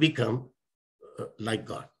to become like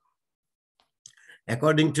God.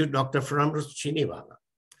 According to Dr. Framros Chiniwala,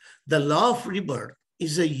 the law of rebirth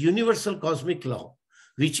is a universal cosmic law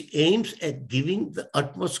which aims at giving the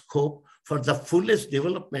utmost scope for the fullest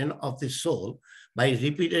development of the soul by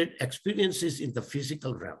repeated experiences in the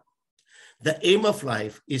physical realm. The aim of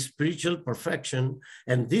life is spiritual perfection,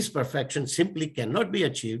 and this perfection simply cannot be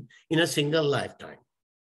achieved in a single lifetime.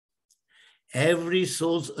 Every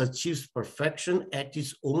soul achieves perfection at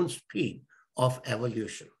its own speed of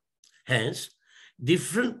evolution. Hence,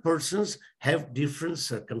 different persons have different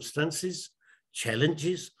circumstances,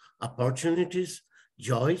 challenges, opportunities,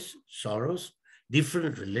 joys, sorrows,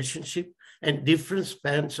 different relationships, and different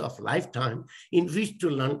spans of lifetime in which to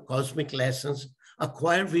learn cosmic lessons,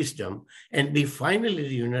 acquire wisdom, and be finally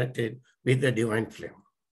reunited with the divine flame.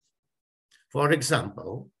 For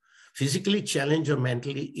example, physically challenged or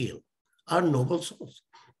mentally ill are noble souls,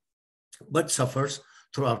 but suffers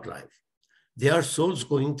throughout life. They are souls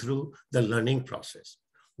going through the learning process.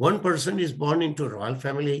 One person is born into a royal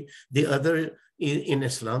family, the other in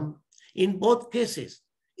Islam. In both cases,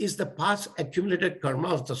 is the past accumulated karma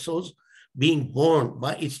of the souls being born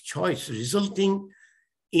by its choice, resulting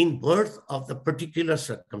in birth of the particular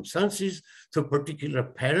circumstances through particular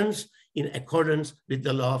parents in accordance with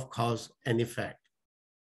the law of cause and effect.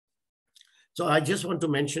 So I just want to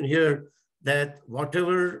mention here that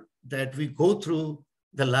whatever that we go through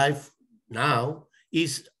the life now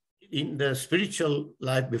is in the spiritual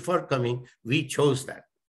life before coming, we chose that.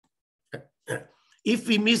 If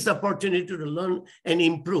we miss the opportunity to learn and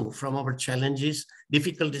improve from our challenges,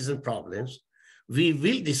 difficulties, and problems, we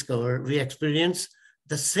will discover we experience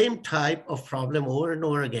the same type of problem over and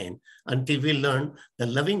over again until we learn the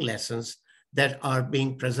loving lessons that are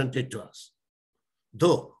being presented to us.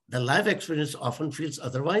 Though the life experience often feels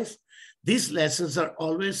otherwise, these lessons are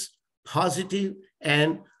always positive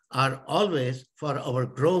and are always for our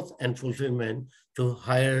growth and fulfillment to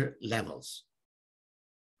higher levels.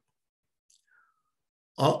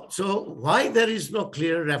 So why there is no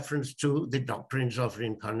clear reference to the doctrines of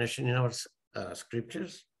reincarnation in our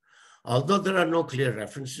scriptures? Although there are no clear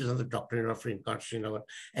references on the doctrine of reincarnation in our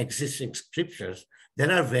existing scriptures,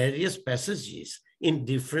 there are various passages in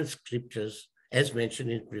different scriptures, as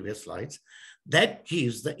mentioned in previous slides, that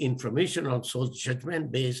gives the information on soul's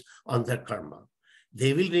judgment based on their karma.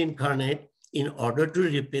 They will reincarnate in order to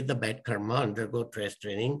repay the bad karma, undergo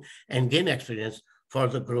training, and gain experience for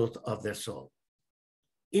the growth of their soul.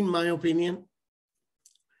 In my opinion,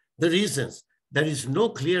 the reasons there is no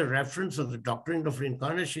clear reference of the doctrine of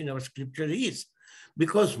reincarnation in our scripture is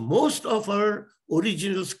because most of our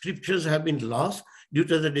original scriptures have been lost due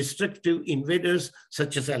to the destructive invaders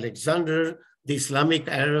such as Alexander, the Islamic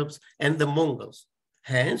Arabs, and the Mongols.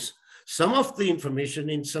 Hence, some of the information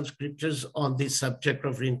in some scriptures on the subject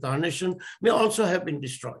of reincarnation may also have been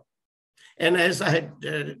destroyed. And as I had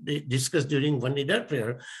discussed during one Nidar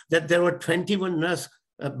prayer, that there were 21 nas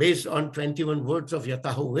based on 21 words of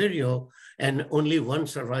Yatahu Viryo, and only one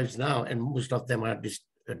survives now, and most of them are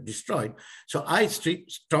destroyed. So I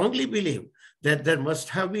strongly believe that there must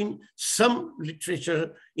have been some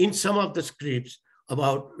literature in some of the scripts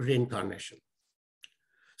about reincarnation.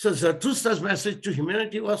 So Zarathustra's message to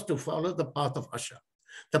humanity was to follow the path of Asha,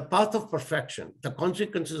 the path of perfection. The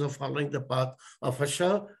consequences of following the path of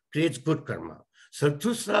Asha creates good karma.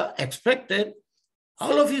 Zarathustra expected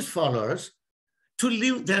all of his followers to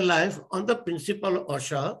live their life on the principle of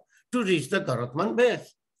Asha to reach the Garuthman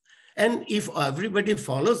base. And if everybody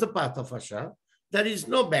follows the path of Asha, there is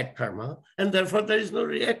no bad karma, and therefore there is no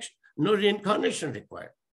reincarnation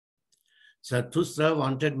required. Zarathustra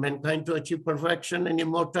wanted mankind to achieve perfection and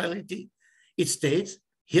immortality. It states,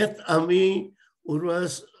 Hyat ami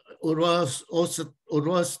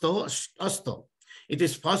asto. It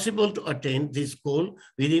is possible to attain this goal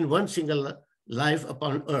within one single life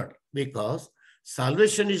upon earth because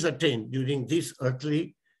salvation is attained during this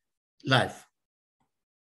earthly life.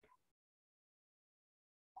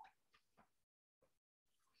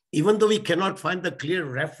 Even though we cannot find the clear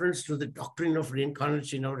reference to the doctrine of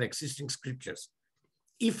reincarnation in our existing scriptures,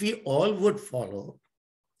 if we all would follow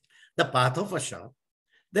the path of Asha,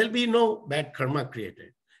 there'll be no bad karma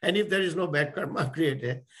created. And if there is no bad karma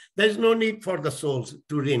created, there is no need for the souls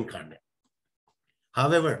to reincarnate.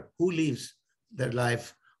 However, who lives their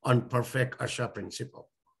life on perfect Asha principle?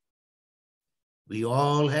 We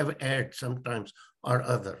all have erred sometimes or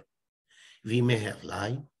other. We may have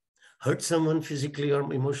lied, hurt someone physically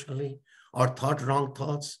or emotionally, or thought wrong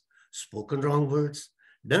thoughts, spoken wrong words,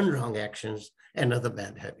 done wrong actions, and other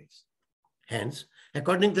bad habits. Hence,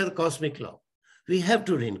 according to the cosmic law, we have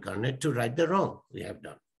to reincarnate to right the wrong we have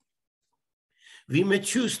done. We may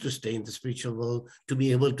choose to stay in the spiritual world to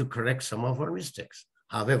be able to correct some of our mistakes.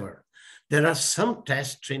 However, there are some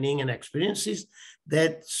tests, training, and experiences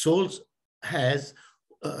that soul has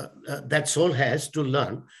to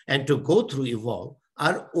learn and to go through, evolve,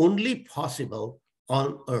 are only possible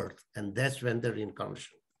on earth. And that's when the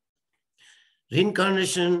reincarnation.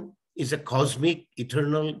 Reincarnation is a cosmic,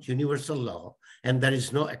 eternal, universal law, and there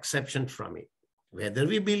is no exception from it. Whether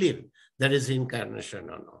we believe there is reincarnation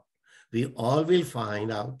or not, we all will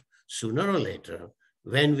find out sooner or later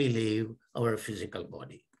when we leave our physical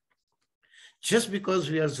body. Just because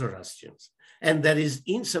we are Zoroastrians and there is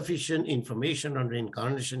insufficient information on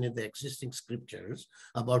reincarnation in the existing scriptures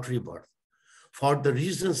about rebirth, for the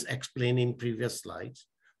reasons explained in previous slides,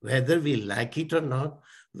 whether we like it or not,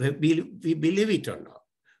 we believe it or not,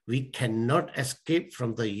 we cannot escape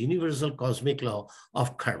from the universal cosmic law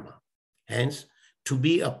of karma. Hence, to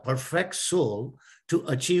be a perfect soul, to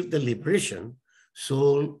achieve the liberation,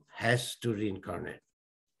 soul has to reincarnate.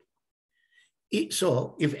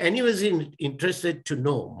 So if anyone is interested to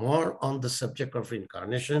know more on the subject of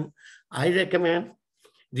reincarnation, I recommend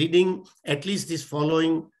reading at least these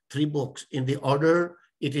following 3 books in the order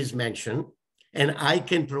it is mentioned, and I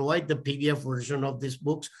can provide the PDF version of these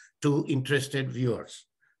books to interested viewers.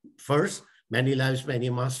 First, Many Lives, Many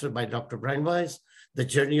Masters by Dr. Brian Weiss, The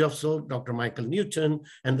Journey of Soul, Dr. Michael Newton,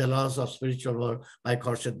 and The Laws of Spiritual World by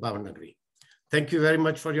Khorshid Bhavanagri. Thank you very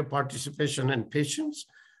much for your participation and patience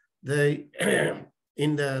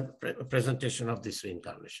in the presentation of this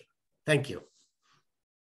reincarnation. Thank you.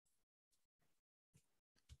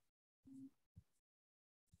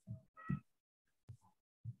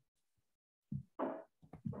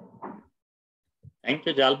 Thank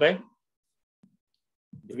you, Jalbhai.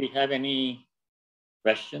 Do we have any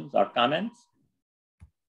questions or comments?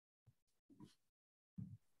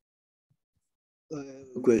 I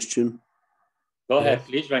have a question. Go ahead,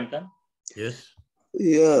 please, Rantan. Yes.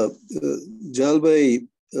 Yeah, Jalbhai,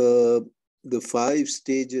 the 5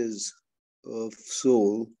 stages of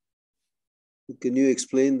soul, can you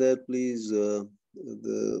explain that, please?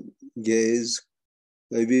 The gaze,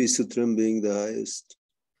 IV Sutram being the highest.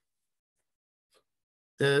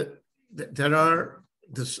 There are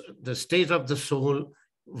the state of the soul.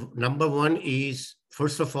 Number 1 is,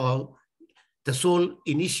 first of all, the soul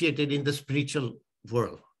initiated in the spiritual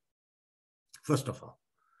world, first of all.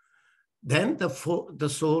 Then the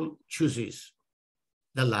soul chooses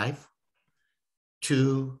the life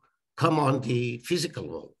to come on the physical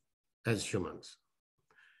world as humans.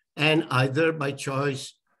 And either by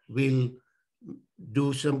choice will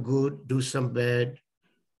do some good, do some bad,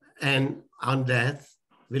 and on death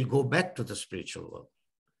will go back to the spiritual world.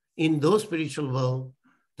 In those spiritual world,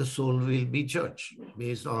 the soul will be judged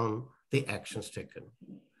based on the actions taken.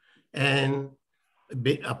 And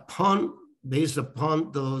based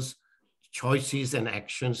upon those choices and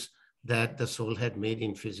actions that the soul had made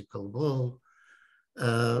in physical world,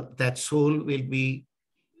 that soul will be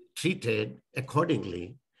treated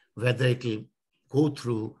accordingly, whether it will go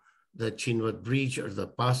through the Chinvad bridge or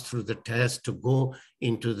pass through the test to go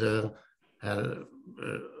into the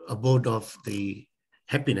abode of the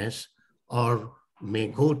happiness, or may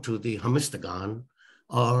go to the Hamistagan,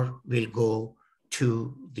 or will go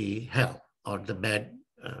to the hell or the bad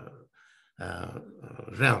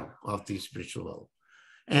realm of the spiritual world.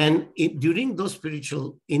 And during those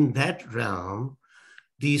in that realm,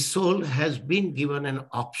 the soul has been given an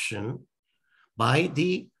option by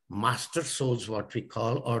the master souls, what we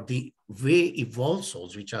call, or the way evolved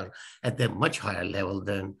souls, which are at a much higher level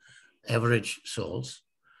than average souls,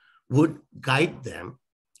 would guide them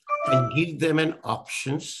and give them an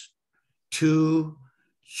options to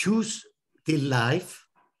choose the life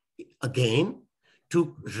again,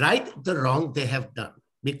 to right the wrong they have done,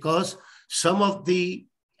 because some of the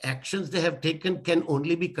actions they have taken can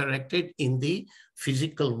only be corrected in the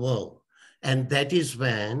physical world. And that is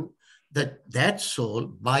when that soul,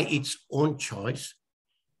 by its own choice,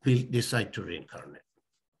 will decide to reincarnate.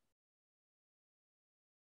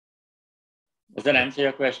 Does that answer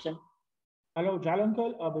your question? Hello, Jal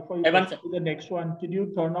Uncle. Before you go to the next one, can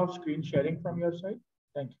you turn off screen sharing from your side?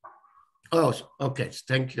 Thank you. Oh, okay.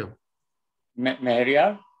 Thank you.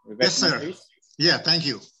 Mehriyar? Yes, sir. Yeah, thank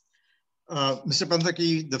you. Mr.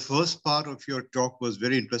 Panthaky, the first part of your talk was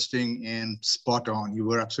very interesting and spot on. You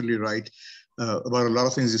were absolutely right about a lot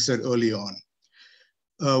of things you said early on.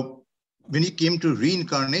 When you came to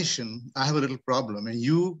reincarnation, I have a little problem. And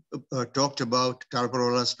you talked about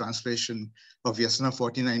Taraporewala's translation of Yasna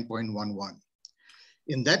 49.11.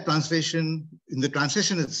 In that translation, in the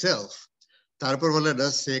translation itself, Taraporewala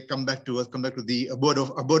does say, come back to us, come back to the abode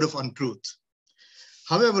of untruth.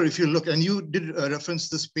 However, if you look, and you did reference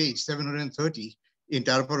this page 730 in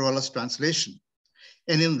Taraporewala's translation,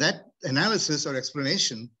 and in that analysis or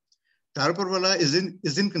explanation, Taraporewala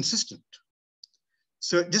is inconsistent.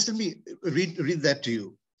 So just let me read that to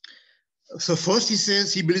you. So first he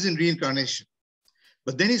says he believes in reincarnation,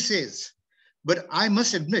 but then he says, but I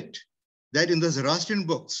must admit that in the Zoroastrian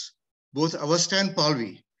books, both Avesta and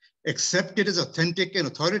Palvi, accept it as authentic and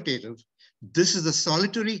authoritative. This is a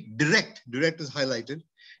solitary, direct is highlighted,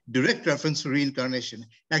 direct reference to reincarnation.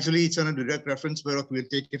 Actually, it's on a direct reference, but we'll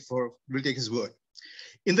take his word.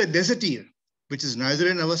 In the Desertir, which is neither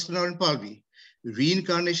in Avesta nor in Palvi,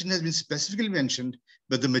 reincarnation has been specifically mentioned,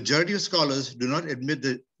 but the majority of scholars do not admit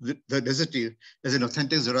the Desertir as an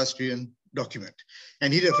authentic Zoroastrian document.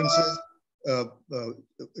 And he references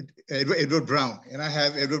Edward Brown, and I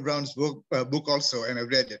have Edward Brown's book also, and I've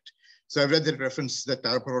read it. So I've read that reference that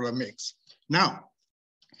Taraporewala makes. Now,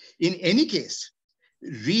 in any case,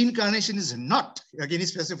 reincarnation is not, again he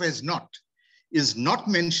specifies not, is not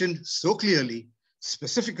mentioned so clearly,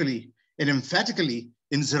 specifically, and emphatically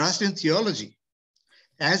in Zoroastrian theology,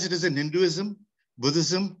 as it is in Hinduism,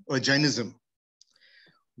 Buddhism, or Jainism.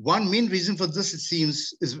 One main reason for this, it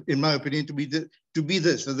seems, is, in my opinion, to be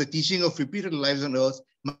this, that the teaching of repeated lives on earth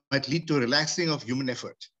might lead to a relaxing of human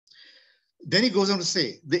effort. Then he goes on to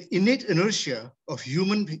say, the innate inertia of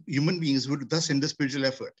human beings would thus hinder spiritual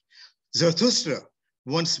effort. Zarathustra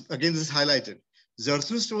wants, again this is highlighted,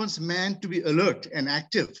 Zarathustra wants man to be alert and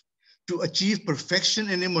active to achieve perfection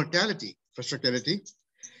and immortality,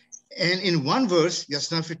 and in one verse,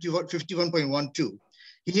 Yasna 51.12,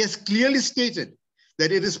 he has clearly stated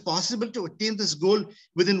that it is possible to attain this goal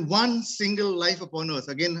within one single life upon earth.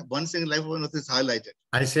 Again, one single life upon earth is highlighted.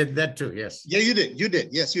 I said that too, yes. Yeah, you did.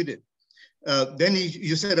 Yes, you did. Then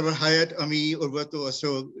you said about Hayat, Ami, Urvato,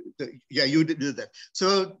 so yeah, you did that.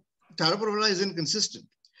 So Taraporewala is inconsistent.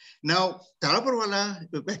 Now, Taraporewala,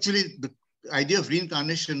 actually the idea of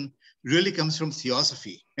reincarnation really comes from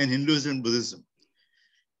theosophy and Hinduism and Buddhism.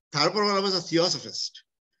 Taraporewala was a theosophist.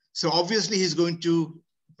 So obviously he's going to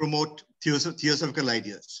promote theosophical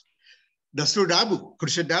ideas. Dastur Dabu,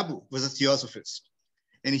 Khurshid Dabu, was a theosophist,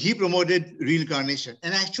 and he promoted reincarnation.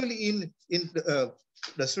 And actually in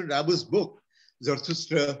Dastur Dabu's book,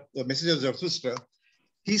 Zarathustra, The Message of Zarathustra,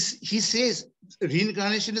 he says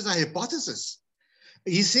reincarnation is a hypothesis.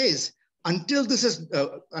 He says, until this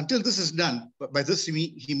is done, by this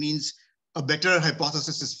he means a better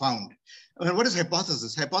hypothesis is found. And what is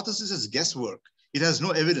hypothesis? Hypothesis is guesswork. It has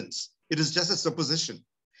no evidence. It is just a supposition.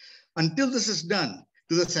 Until this is done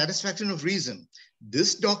to the satisfaction of reason,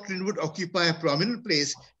 this doctrine would occupy a prominent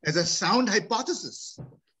place as a sound hypothesis,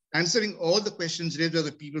 answering all the questions raised by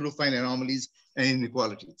the people who find anomalies and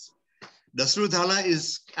inequalities. Dastur Dhala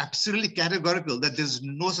is absolutely categorical that there's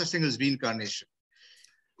no such thing as reincarnation.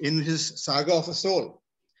 In his Saga of a Soul,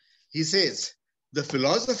 he says, the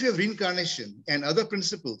philosophy of reincarnation and other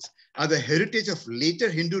principles are the heritage of later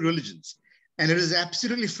Hindu religions, and it is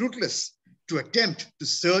absolutely fruitless to attempt to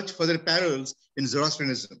search for their parallels in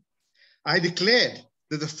Zoroastrianism. I declared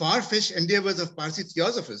that the far-fetched endeavors of Parsi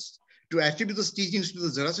theosophists to attribute those teachings to the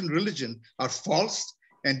Zoroastrian religion are false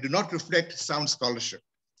and do not reflect sound scholarship.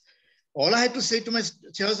 All I had to say to my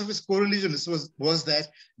theosophist co-religionists was that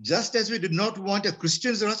just as we did not want a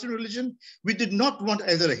Christian Zoroastrian religion, we did not want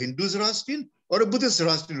either a Hindu Zoroastrian or a Buddhist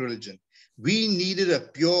Zoroastrian religion. We needed a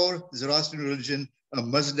pure Zoroastrian religion, a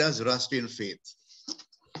Mazda Zoroastrian faith.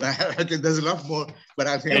 There's a lot more, but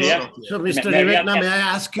I think so, Mr. Rivekna, may I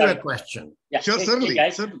ask you a question? Yeah. Sure, certainly.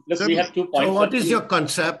 Guys, look, we have 2 points. So what is your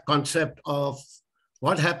concept of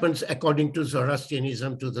what happens according to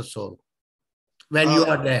Zoroastrianism to the soul when you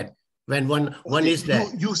are dead? When one is dead.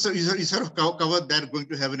 You sort of covered that, going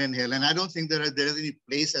to heaven and hell. And I don't think there is any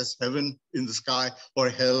place as heaven in the sky or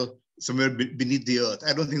hell somewhere beneath the earth.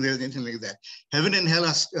 I don't think there is anything like that. Heaven and hell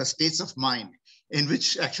are states of mind, in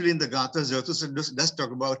which actually in the Gatha, Zarathustra does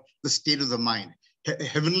talk about the state of the mind.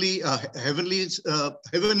 Heaven is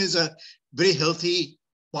a very healthy,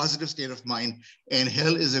 positive state of mind, and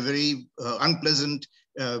hell is a very unpleasant,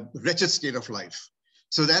 wretched state of life.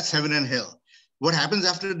 So that's heaven and hell. What happens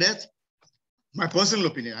after death? my personal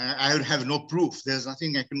opinion, I would have no proof. There's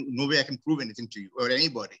no way I can prove anything to you or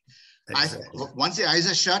anybody. Exactly. Once the eyes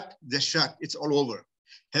are shut, they're shut. It's all over.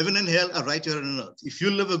 Heaven and hell are right here on earth. If you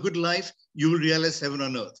live a good life, you will realize heaven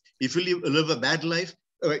on earth. If you live a bad life,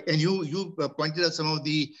 and you pointed out some of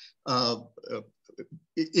the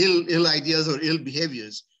ill ideas or ill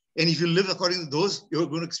behaviors, and if you live according to those, you're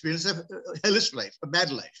going to experience a hellish life, a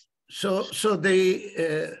bad life. So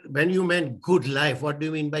when you meant good life, what do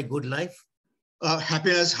you mean by good life?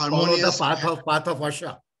 Happiness, harmonious. Follow the path of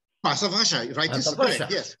Asha. Path of Asha, righteous, correct.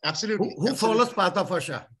 Yes, absolutely. Who follows path of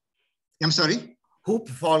Asha? I'm sorry? Who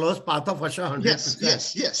follows path of Asha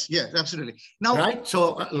 100%? Yes, absolutely. Now, right,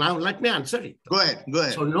 so now let me answer it. Go ahead.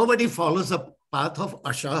 So nobody follows the path of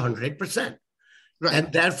Asha 100%. Right.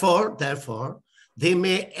 And therefore, they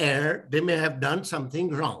may err, they may have done something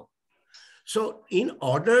wrong. So in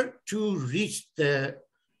order to reach the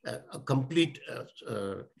complete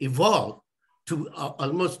evolve, to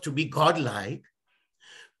almost to be godlike,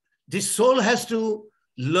 the soul has to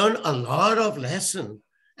learn a lot of lessons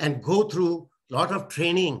and go through a lot of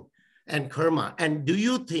training and karma. And do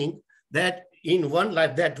you think that in one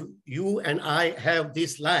life that you and I have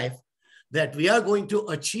this life, that we are going to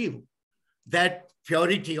achieve that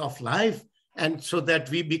purity of life and so that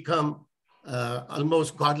we become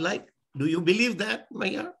almost godlike? Do you believe that,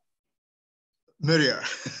 Mayar? Mayar.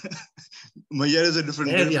 Mayar is a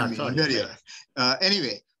different word.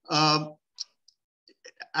 Anyway, I'm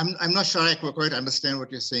not sure I quite understand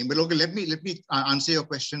what you're saying, but okay, let me answer your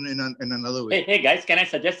question in another way. Hey guys, can I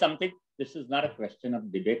suggest something? This is not a question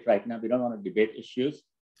of debate right now. We don't want to debate issues.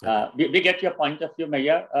 We get your point of view,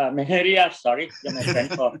 Mayar. Meheria, sorry, you're my friend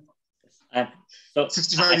for. So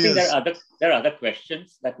 65 I think years. there are other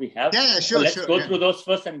questions that we have. Yeah, sure. So let's go through those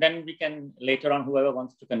first, and then we can later on, whoever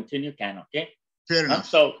wants to continue can. Okay. Fair enough.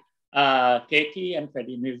 So Katie and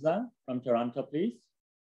Freddie Mirza from Toronto, please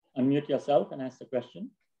unmute yourself and ask the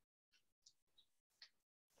question.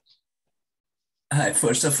 Hi,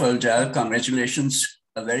 first of all, Jal, congratulations.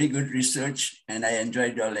 A very good research, and I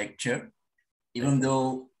enjoyed your lecture. Even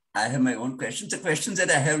though I have my own questions, the questions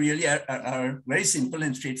that I have really are very simple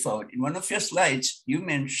and straightforward. In one of your slides, you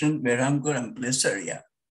mentioned Viramgor Amplesarya.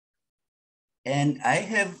 And I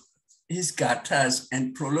have his gathas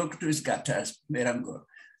and prologue to his gathas, Viramgor.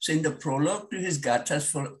 So in the prologue to his gathas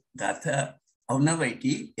for Gatha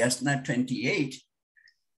Aunavaiti, Yasna 28,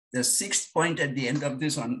 the sixth point at the end of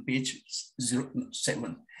this on page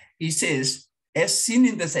 07, he says, as seen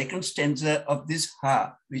in the second stanza of this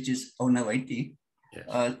Ha, which is Aunavaiti,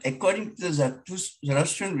 yes. According to the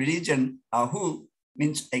Zoroastrian religion, Ahu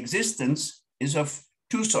means existence is of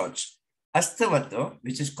two sorts, Astavato,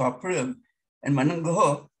 which is corporeal, and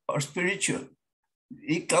Manangaho, or spiritual.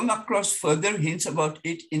 We come across further hints about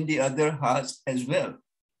it in the other Has as well.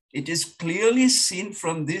 It is clearly seen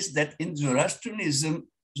from this that in Zoroastrianism,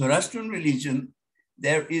 Zoroastrian religion,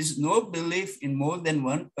 there is no belief in more than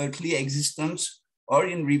one earthly existence or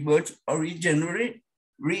in rebirth or regeneration,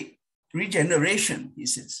 he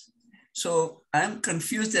says. So I'm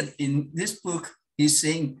confused that in this book, he's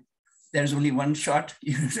saying there's only one shot,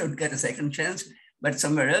 you don't get a second chance, but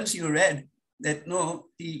somewhere else you read that no,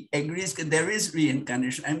 he agrees that there is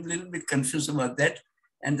reincarnation. I'm a little bit confused about that.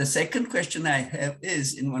 And the second question I have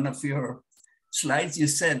is, in one of your slides, you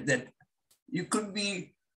said that you could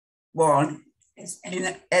be born as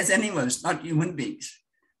animals, not human beings.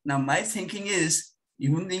 Now, my thinking is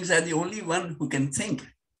human beings are the only one who can think.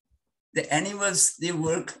 The animals, they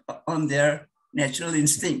work on their natural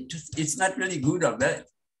instinct. It's not really good or bad.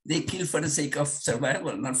 They kill for the sake of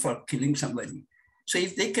survival, not for killing somebody. So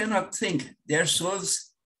if they cannot think, their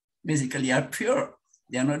souls basically are pure.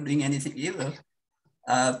 They are not doing anything evil.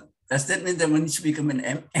 Does that mean that once you become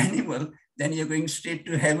an animal, then you're going straight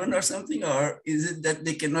to heaven or something? Or is it that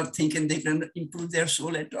they cannot think and they cannot improve their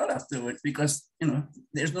soul at all afterwards? Because,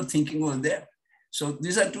 there's no thinking over there. So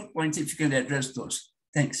these are 2 points, if you can address those.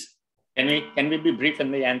 Thanks. Can we be brief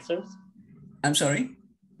in the answers? I'm sorry?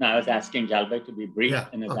 No, I was asking Jalbhai to be brief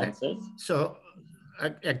in his answers. So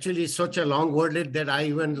actually such a long worded that I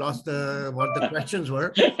even lost what the questions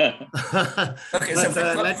were. Okay, so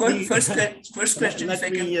first question.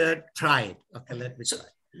 Let me try. Okay, let me try.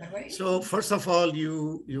 So first of all,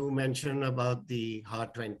 you mentioned about the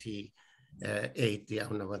Heart 28, the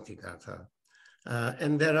Aunavaiti Gatha.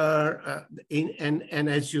 And there are, and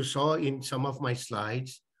as you saw in some of my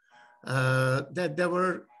slides, that there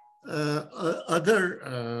were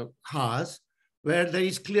other Has where there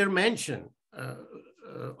is clear mention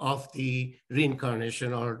of the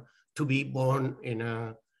reincarnation or to be born in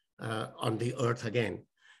on the earth again.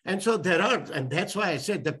 And so there are, and that's why I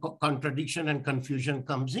said the contradiction and confusion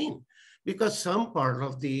comes in, because some part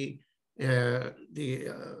of the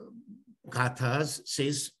Gathas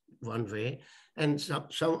says one way, and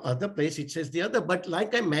some other place it says the other. But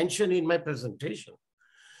like I mentioned in my presentation,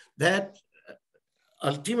 that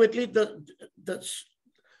ultimately the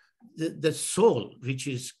soul, which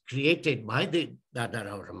is created by the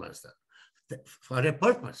Dadara Master for a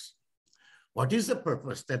purpose. What is the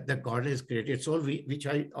purpose that the God has created soul, which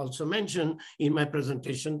I also mentioned in my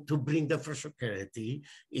presentation, to bring the prosperity,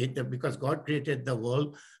 because God created the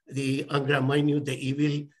world, the Angramaynu, the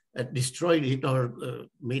evil, destroyed it or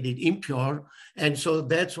made it impure. And so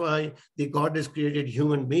that's why the God has created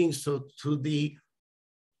human beings. So through the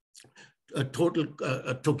total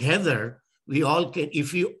together, we all can,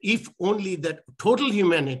 if only that total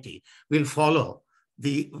humanity will follow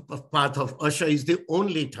the path of Asha, is the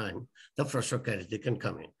only time the prosperity can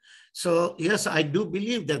come in. So yes, I do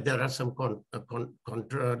believe that there are some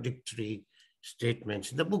contradictory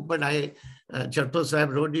statements in the book, but Charpal Sahib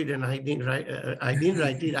wrote it and I didn't write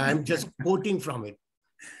it. I'm just quoting from it.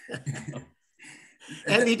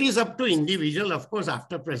 And it is up to individual, of course,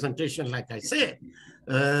 after presentation, like I said,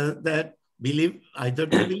 that either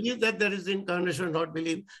to believe that there is incarnation or not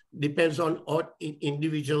believe, depends on what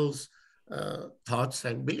individuals' thoughts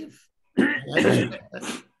and belief.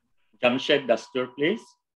 Jamshed Dastur, please.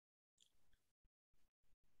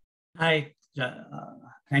 Hi,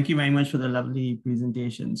 thank you very much for the lovely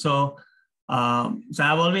presentation. So I've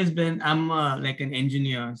always been, I'm like an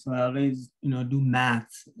engineer, so I always, do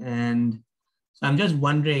maths. And so I'm just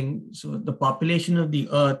wondering, so the population of the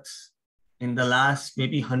Earth in the last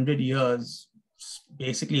maybe 100 years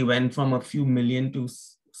basically went from a few million to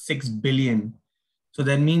 6 billion. So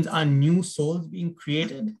that means are new souls being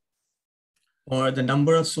created? Or the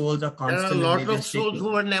number of souls are constant? There are a lot of souls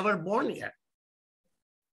who were never born yet.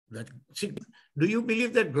 Do you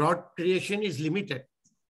believe that God creation is limited?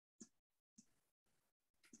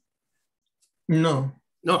 No.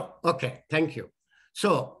 No. Okay. Thank you.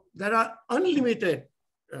 So there are unlimited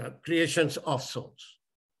creations of souls,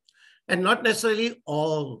 and not necessarily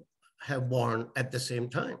all have born at the same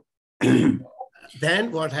time.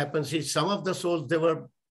 Then what happens is some of the souls, they were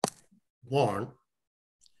born,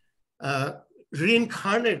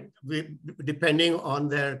 reincarnate depending on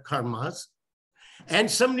their karmas, and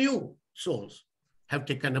some new souls have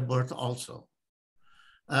taken a birth also.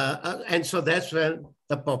 And so that's when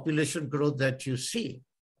the population growth that you see,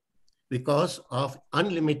 because of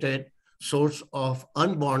unlimited source of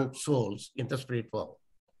unborn souls in the spirit world.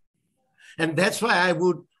 And that's why I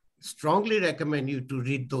would strongly recommend you to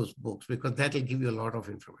read those books, because that will give you a lot of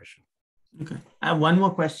information. Okay. I have one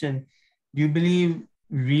more question. Do you believe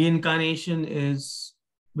reincarnation is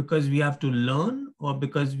because we have to learn, or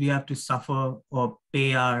because we have to suffer or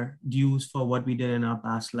pay our dues for what we did in our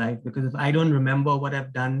past life? Because if I don't remember what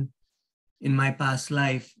I've done in my past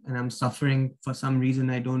life and I'm suffering for some reason,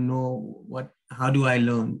 I don't know how do I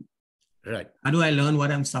learn? Right. How do I learn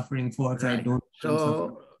what I'm suffering for if I don't?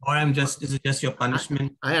 So, or is it just your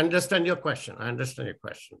punishment? I understand your question.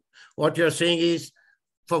 What you're saying is,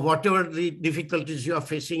 for whatever the difficulties you are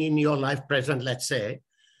facing in your life present, let's say,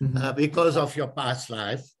 because of your past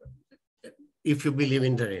life, if you believe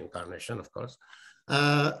in the reincarnation, of course,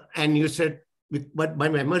 and you said, but my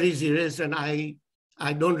memory is erased and I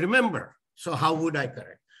don't remember. So how would I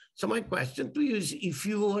correct? So my question to you is, if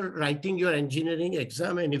you were writing your engineering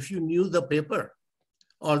exam and if you knew the paper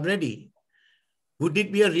already, would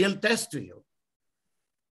it be a real test to you?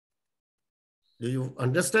 Do you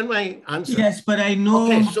understand my answer? Yes, but I know.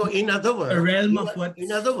 Okay, so in other words, the realm of what?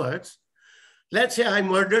 In other words, let's say I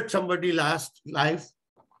murdered somebody last life.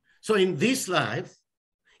 So in this life,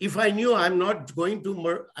 if I knew I'm not going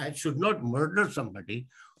to I should not murder somebody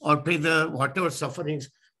or pay the whatever sufferings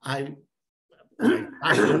I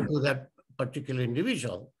passed on to that particular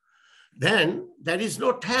individual, then there is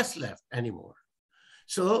no task left anymore.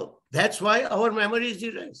 So that's why our memory is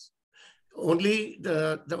erased. Only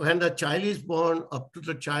when the child is born, up to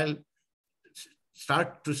the child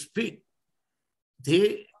start to speak,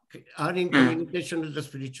 they are in communication with the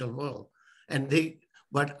spiritual world.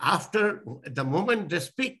 But after the moment they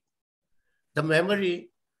speak, the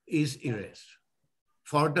memory is erased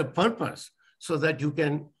for the purpose so that you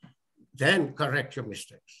can then correct your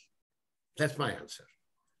mistakes. That's my answer.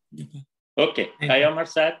 Okay, Kayamar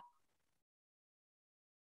sir.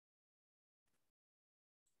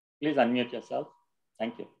 Please unmute yourself.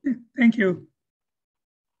 Thank you. Thank you.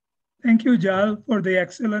 Thank you, Jal, for the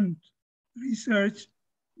excellent research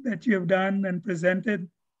that you have done and presented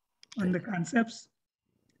on the concepts.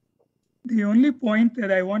 The only point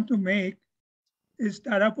that I want to make is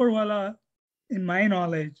Taraporwala, in my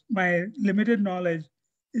knowledge, my limited knowledge,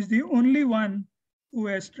 is the only one who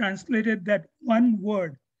has translated that one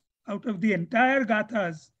word out of the entire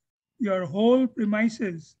gathas. Your whole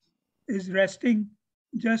premises is resting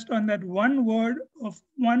just on that one word of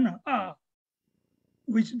one ha,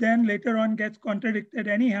 which then later on gets contradicted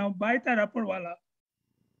anyhow by Taraporwala,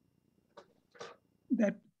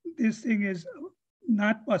 that this thing is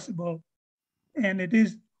not possible. And it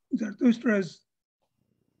is Zarathustra's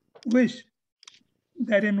wish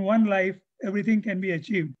that in one life, everything can be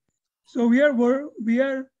achieved. So we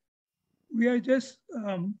are just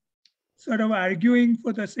sort of arguing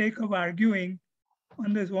for the sake of arguing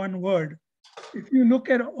on this one word. If you look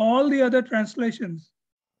at all the other translations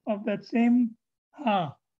of that same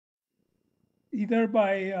ha, either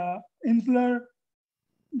by Insler,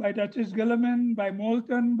 by Duchess Gilliman, by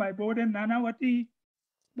Moulton, by Bowden Nanavati,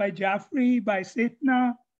 by Jaffrey, by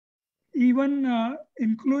Setna, even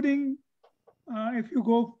including if you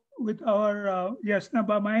go with our Yasna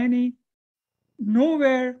Bamayani,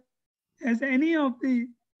 nowhere has any of the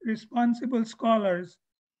responsible scholars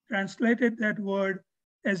translated that word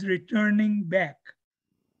as returning back.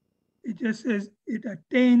 It just says it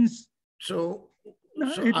attains. So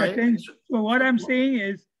what I'm saying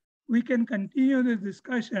is we can continue this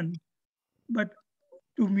discussion, but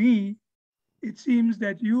to me, it seems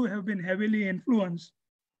that you have been heavily influenced,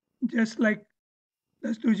 just like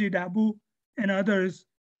Dastuji Dabu and others,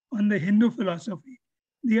 on the Hindu philosophy.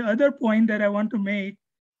 The other point that I want to make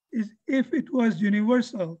is if it was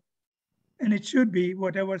universal, and it should be,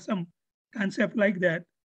 whatever, some concept like that,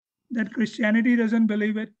 that Christianity doesn't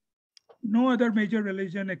believe it, no other major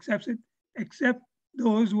religion accepts it, except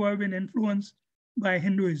those who have been influenced by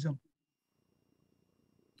Hinduism.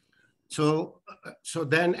 So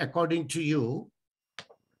then, according to you,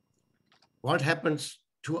 what happens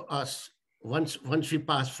to us once we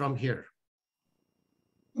pass from here?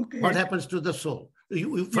 Okay. What happens to the soul?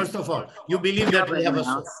 First of all, you believe that we have a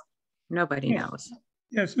soul. Nobody knows.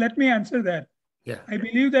 Yes, let me answer that. Yeah. I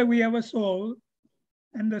believe that we have a soul,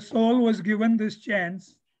 and the soul was given this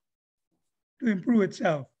chance to improve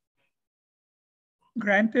itself.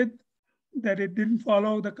 Granted that it didn't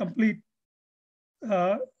follow the complete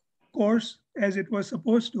course as it was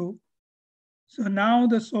supposed to. So now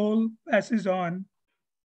the soul passes on,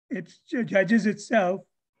 it judges itself,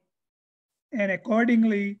 and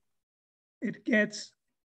accordingly, it gets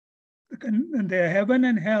the heaven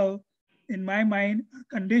and hell, in my mind,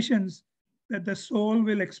 are conditions that the soul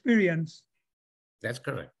will experience. That's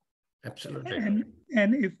correct. Absolutely.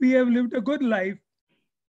 And if we have lived a good life,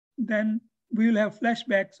 then we will have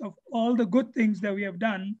flashbacks of all the good things that we have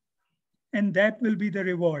done, and that will be the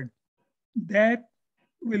reward. That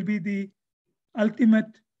will be the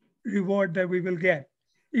ultimate reward that we will get.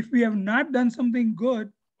 If we have not done something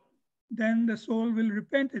good, then the soul will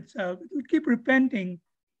repent itself. It will keep repenting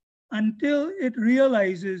until it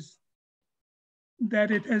realizes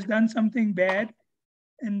that it has done something bad,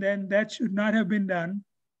 and then that should not have been done.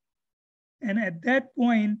 And at that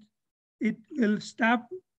point, it will stop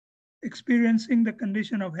experiencing the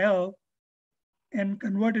condition of hell and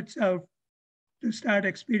convert itself to start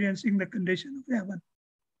experiencing the condition of heaven.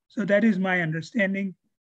 So that is my understanding.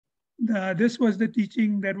 This was the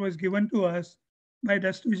teaching that was given to us by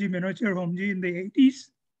Dastuji Minochar Homji in the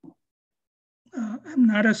 80s. I'm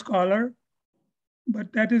not a scholar,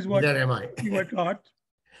 but that is what we were taught.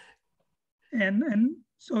 And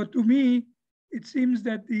so to me, it seems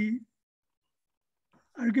that the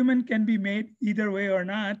argument can be made either way or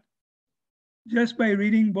not, just by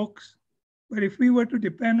reading books. But if we were to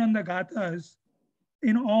depend on the gathas,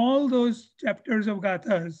 in all those chapters of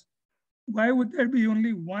gathas, why would there be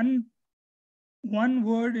only one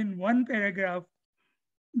word in one paragraph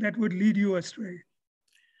that would lead you astray?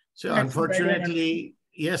 So unfortunately,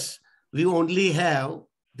 yes, we only have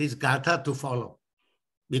this gatha to follow,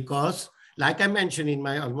 because like I mentioned in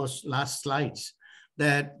my almost last slides,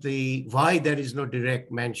 that the why there is no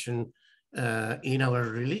direct mention in our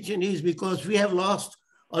religion is because we have lost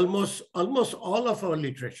almost all of our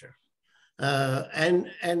literature. And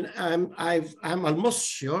I'm almost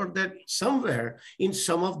sure that somewhere in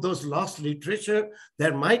some of those lost literature,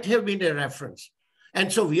 there might have been a reference.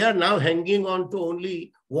 And so we are now hanging on to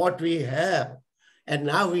only what we have. And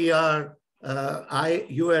now we are,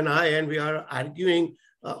 you and I, and we are arguing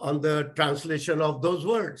on the translation of those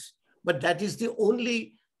words. But that is the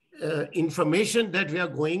only information that we are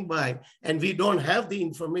going by, and we don't have the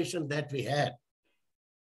information that we had.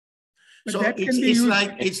 But so it's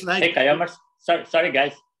like. Hey, Kayamar, sorry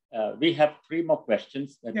guys. We have 3 more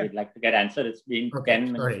questions that we'd like to get answered. It's been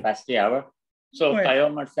 10 minutes past the hour. So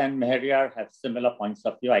Kayamar and Mehriyar have similar points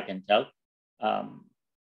of view, I can tell.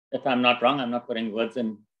 If I'm not wrong, I'm not putting words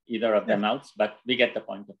in either of their mouths, but we get the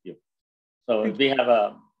point of view. So we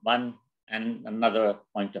have one and another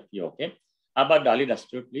point of view, okay? How about Dolly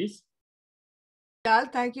Dastur, please? Jal,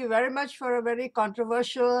 thank you very much for a very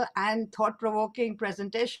controversial and thought-provoking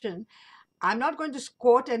presentation. I'm not going to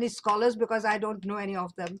quote any scholars because I don't know any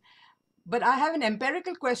of them, but I have an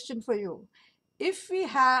empirical question for you. If we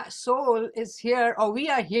have soul is here, or we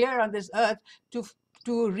are here on this earth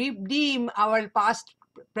to redeem our past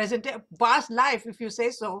life, if you say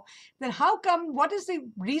so, then how come, what is the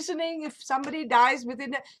reasoning if somebody dies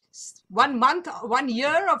within 1 month, 1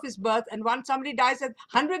 year of his birth, and somebody dies at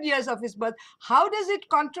 100 years of his birth? How does it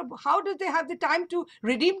how do they have the time to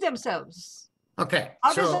redeem themselves? Okay.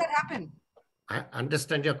 How does that happen? I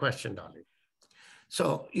understand your question, Dolly.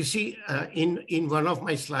 So you see, in one of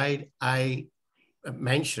my slides, I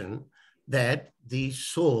mentioned that the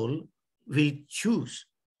soul, we choose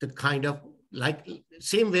the kind of, like,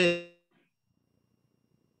 same way,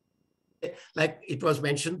 like it was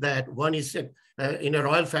mentioned that one is in a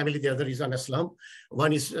royal family, the other is on a slum.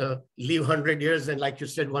 One is live 100 years, and like you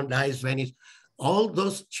said, one dies when it's all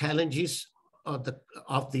those challenges of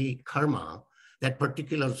the karma, that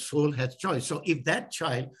particular soul has choice. So if that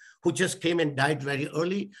child who just came and died very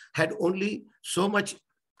early had only so much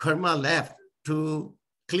karma left to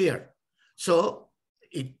clear, so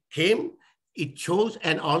it came, it chose,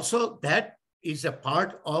 and also that is a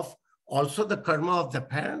part of also the karma of the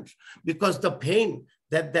parents, because the pain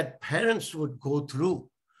that parents would go through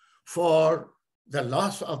for the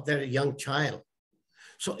loss of their young child.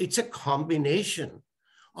 So it's a combination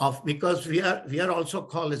of, because we are also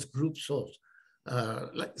called as group souls.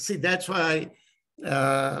 See, that's why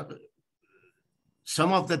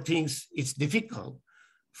some of the things it's difficult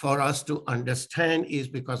for us to understand is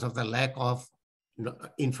because of the lack of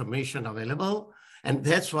information available. And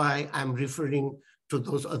that's why I'm referring to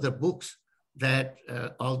those other books that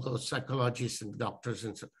all those psychologists and doctors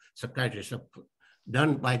and psychiatrists have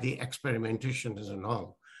done by the experimentation and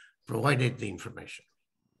all, provided the information.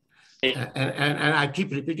 And I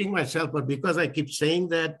keep repeating myself, but because I keep saying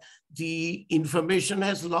that the information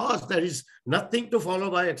has lost, there is nothing to follow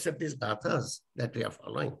by except these datas that we are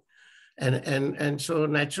following. And so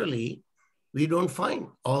naturally, we don't find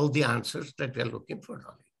all the answers that we are looking for,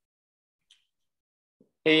 Dolly.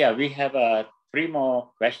 Yeah, we have 3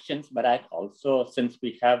 more questions, but I also, since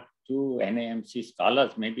we have 2 NAMC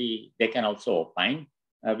scholars, maybe they can also opine.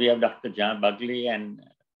 We have Dr. Jan Bagli and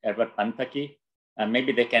Ervad Panthaky.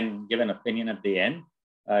 Maybe they can give an opinion at the end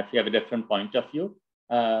if you have a different point of view.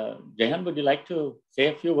 Jehan, would you like to say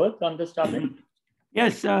a few words on this topic?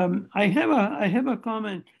 Yes, I have a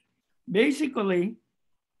comment. Basically,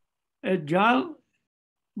 Jal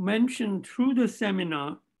mentioned through the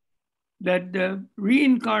seminar that the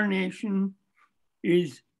reincarnation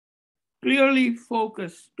is clearly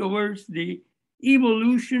focused towards the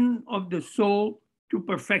evolution of the soul to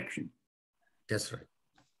perfection. That's right.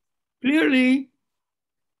 Clearly,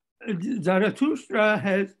 Zarathustra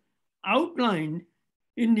has outlined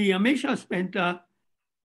in the Ameshaspenta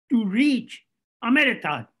to reach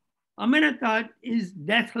Amritat. Amritat is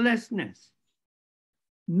deathlessness.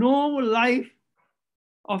 No life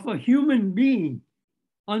of a human being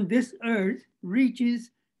on this earth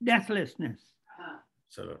reaches deathlessness.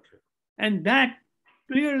 Absolutely. And that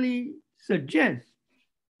clearly suggests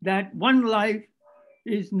that one life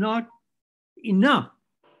is not enough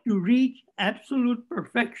to reach absolute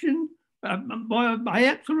perfection. By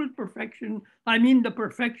absolute perfection, I mean the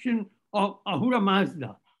perfection of Ahura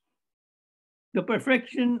Mazda, the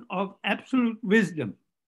perfection of absolute wisdom.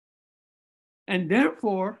 And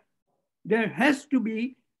therefore, there has to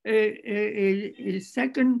be a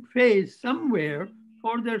second phase somewhere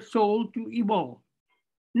for their soul to evolve.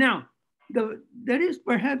 Now, there is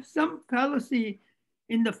perhaps some fallacy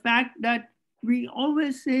in the fact that we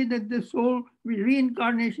always say that the soul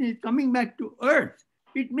reincarnation is coming back to earth.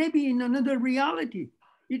 It may be in another reality.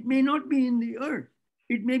 It may not be in the earth.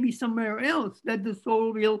 It may be somewhere else that the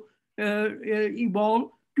soul will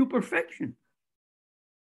evolve to perfection.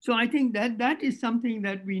 So I think that is something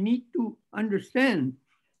that we need to understand,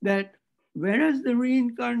 that whereas the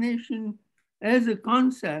reincarnation as a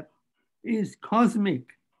concept is cosmic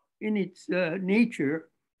in its nature,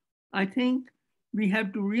 I think we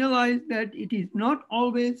have to realize that it is not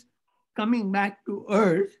always coming back to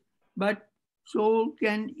earth, but soul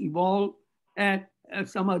can evolve at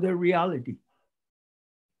some other reality.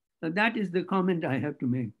 So that is the comment I have to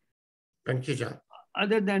make. Thank you, Jal.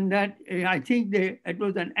 Other than that, I think it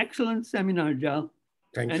was an excellent seminar, Jal.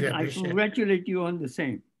 Thank you. I congratulate you on the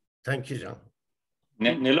same. Thank you, Jal.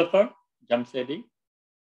 Nilofer Jamsedi.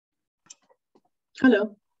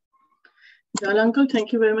 Hello. Jal uncle,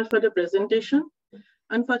 thank you very much for the presentation.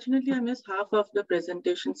 Unfortunately, I missed half of the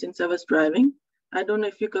presentation since I was driving. I don't know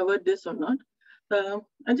if you covered this or not.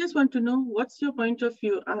 I just want to know, what's your point of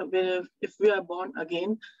view if we are born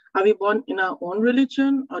again? Are we born in our own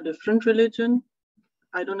religion or different religion?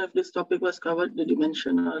 I don't know if this topic was covered, did you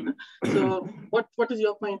mention? So what is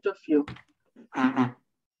your point of view?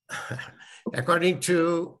 According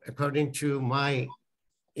to my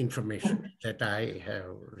information that I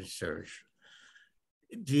have researched,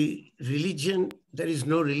 the religion, there is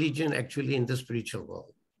no religion actually in the spiritual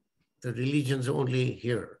world. The religion's only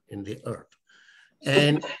here in the earth.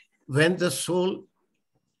 And when the soul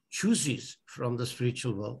chooses from the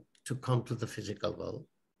spiritual world to come to the physical world,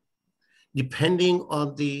 depending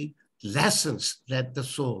on the lessons that the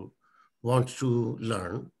soul wants to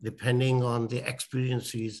learn, depending on the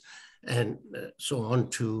experiences and so on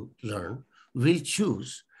to learn, will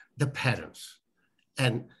choose the parents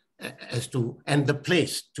and the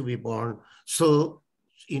place to be born. So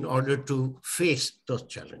in order to face those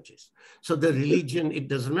challenges. So the religion, it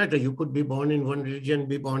doesn't matter. You could be born in one religion,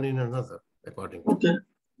 be born in another, according to. Okay,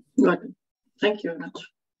 got it. Thank you very much.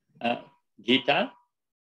 Geeta?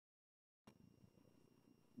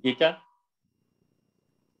 Geeta?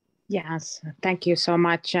 Yes, thank you so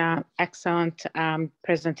much. Excellent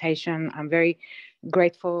presentation. I'm very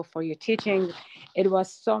grateful for your teaching. It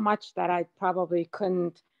was so much that I probably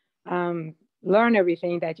couldn't learn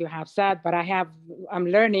everything that you have said, but I'm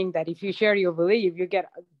learning that if you share your belief, you get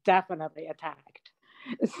definitely attacked.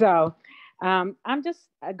 So I'm just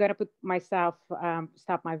gonna put myself,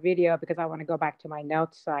 stop my video because I wanna go back to my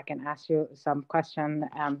notes so I can ask you some question,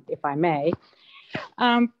 if I may.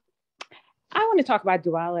 I want to talk about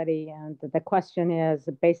duality, and the question is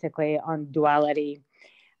basically on duality.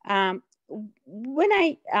 When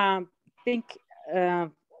I think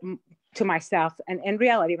to myself, and in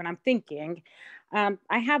reality, when I'm thinking,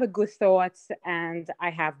 I have a good thoughts and I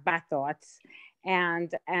have bad thoughts.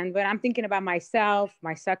 And when I'm thinking about myself,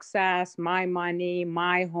 my success, my money,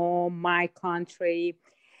 my home, my country,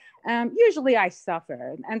 usually I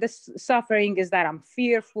suffer. And the suffering is that I'm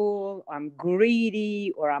fearful, I'm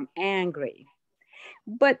greedy, or I'm angry.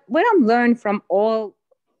 But what I'm learning from all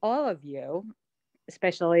of you,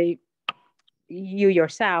 especially you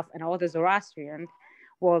yourself and all the Zoroastrians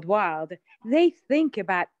worldwide, they think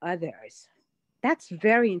about others. That's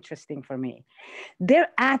very interesting for me.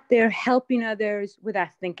 They're out there helping others without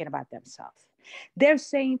thinking about themselves. They're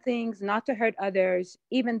saying things not to hurt others,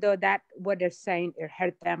 even though that what they're saying, it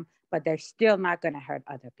hurt them, but they're still not going to hurt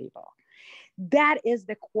other people. That is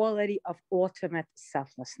the quality of ultimate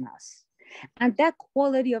selflessness. And that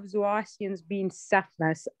quality of Zoroastrians being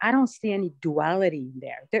selfless, I don't see any duality in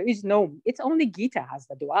there. There is no, it's only Gita has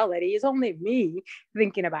the duality. It's only me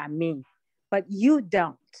thinking about me, but you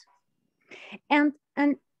don't. And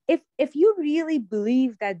if you really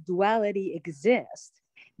believe that duality exists,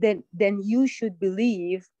 then you should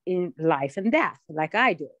believe in life and death, like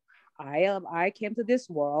I do. I came to this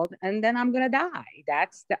world and then I'm gonna die.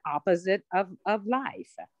 That's the opposite of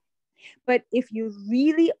life. But if you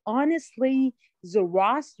really honestly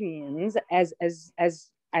Zoroastrians, as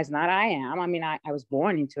not I am, I mean, I was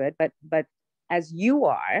born into it, but as you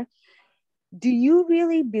are, do you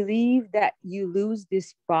really believe that you lose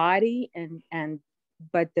this body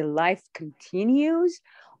but the life continues?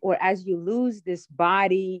 Or as you lose this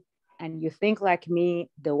body and you think like me,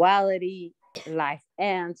 duality, life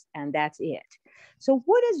ends and that's it. So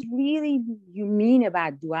what does really you mean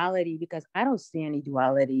about duality? Because I don't see any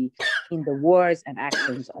duality in the words and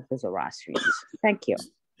actions of the Zoroastrians. Thank you.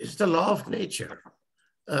 It's the law of nature.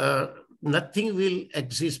 Nothing will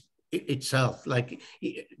exist itself. Like,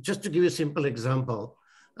 just to give you a simple example,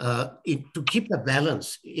 to keep the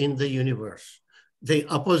balance in the universe, the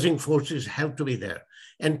opposing forces have to be there.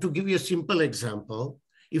 And to give you a simple example,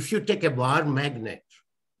 if you take a bar magnet,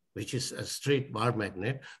 which is a straight bar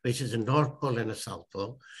magnet, which is a North Pole and a South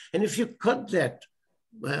Pole, and if you cut that,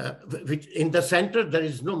 which in the center, there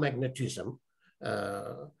is no magnetism.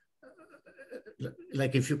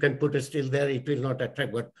 Like if you can put a steel there, it will not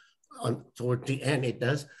attract, but toward the end it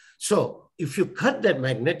does. So if you cut that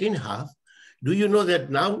magnet in half, do you know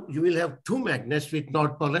that now you will have two magnets with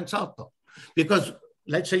North Pole and South Pole? Because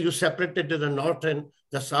let's say you separated to the North and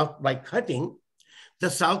the South by cutting, the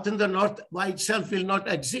South and the North by itself will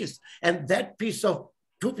not exist. And that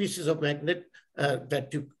two pieces of magnet that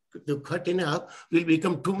you cut in half will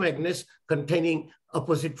become two magnets containing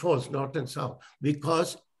opposite force, North and South,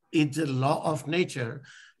 because it's a law of nature.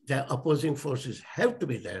 The opposing forces have to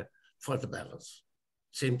be there for the balance.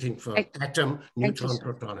 Same thing for atom, neutron,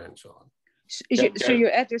 proton, and so on. So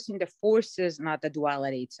you're addressing the forces, not the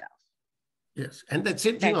duality itself. Yes, and that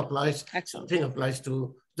same thing applies. Something applies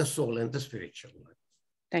to the soul and the spiritual world.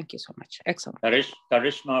 Thank you so much. Excellent.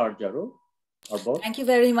 Karishma or Jaru, or both? Thank you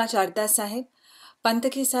very much, Arda Sahib.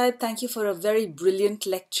 Panthaky Sahib, thank you for a very brilliant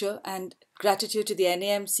lecture, and gratitude to the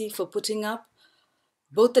NAMC for putting up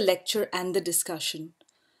both the lecture and the discussion.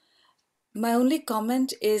 My only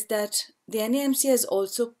comment is that the NAMC has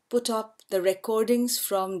also put up the recordings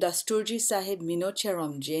from Dasturji Sahib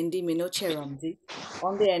Minocheramji, ND Minocheramji,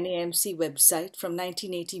 on the NAMC website from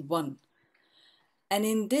 1981. And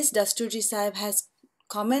in this, Dasturji Sahib has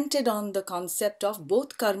commented on the concept of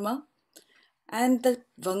both karma and the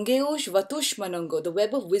Vangeosh Vatush Manango. The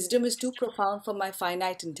web of wisdom is too profound for my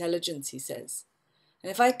finite intelligence, he says. And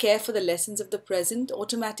if I care for the lessons of the present,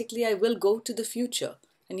 automatically I will go to the future.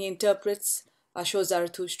 And he interprets Asho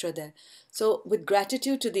Zarathustra there. So with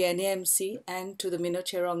gratitude to the NAMC and to the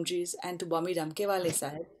Minocheramjis and to Bami Damkewale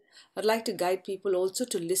Sahib, I'd like to guide people also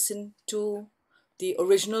to listen to the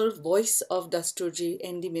original voice of Dasturji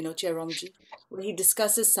N.D. Minocheramji, where he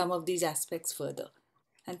discusses some of these aspects further.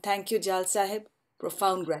 And thank you, Jal Sahib.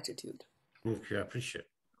 Profound gratitude. Thank you, I appreciate it.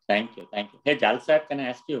 Thank you, thank you. Hey, Jal Sahib, can I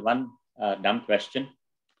ask you one dumb question?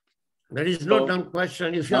 There is no dumb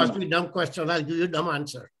question. If you ask me a dumb question, I'll give you a dumb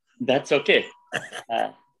answer. That's okay.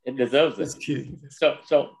 It deserves it.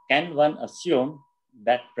 So can one assume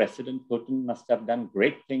that President Putin must have done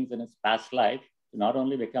great things in his past life to not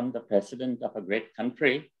only become the president of a great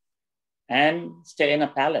country and stay in a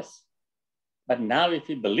palace, but now if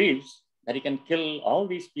he believes that he can kill all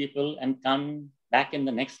these people and come back in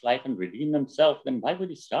the next life and redeem himself, then why would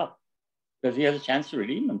he stop? Because he has a chance to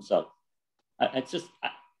redeem himself.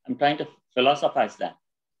 I'm trying to philosophize that.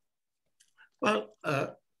 Well,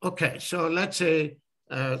 okay, so let's say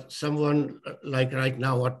someone like right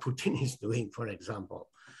now what Putin is doing, for example,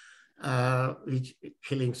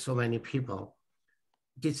 killing so many people.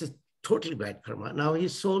 This is totally bad karma. Now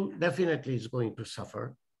his soul definitely is going to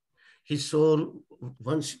suffer. His soul,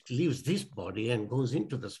 once it leaves this body and goes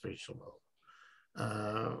into the spiritual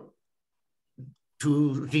world,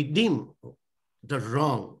 to redeem the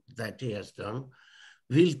wrong that he has done,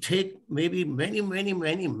 will take maybe many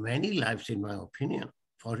lives, in my opinion,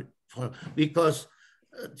 because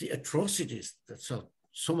the atrocities,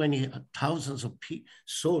 so many thousands of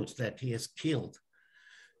souls that he has killed,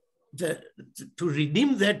 to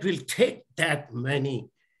redeem that will take that many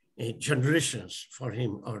generations for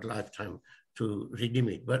him or lifetime to redeem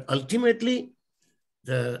it. But ultimately,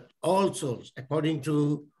 all souls, according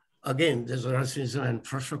to, again, the Zoroastrianism and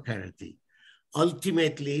prosperity,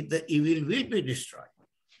 ultimately the evil will be destroyed.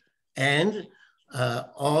 And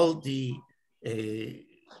all the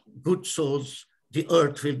good souls, the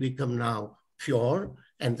earth will become now pure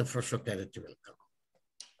and the prosperity will come.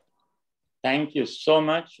 Thank you so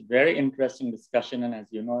much. Very interesting discussion. And as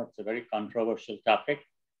you know, it's a very controversial topic.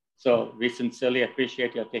 So we sincerely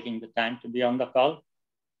appreciate your taking the time to be on the call.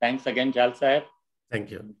 Thanks again, Jal Sahib. Thank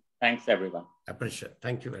you. Thanks, everyone. I appreciate it.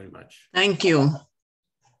 Thank you very much. Thank you.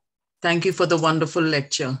 Thank you for the wonderful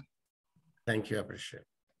lecture. Thank you. I appreciate it.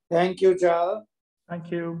 Thank you, Jal.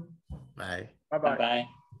 Thank you. Bye. Bye-bye. Bye.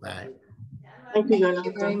 Bye. Thank you, Jal. Thank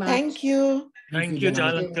you very much. Thank you. Thank you,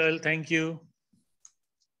 Jal Uncle. Thank you.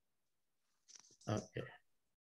 Okay.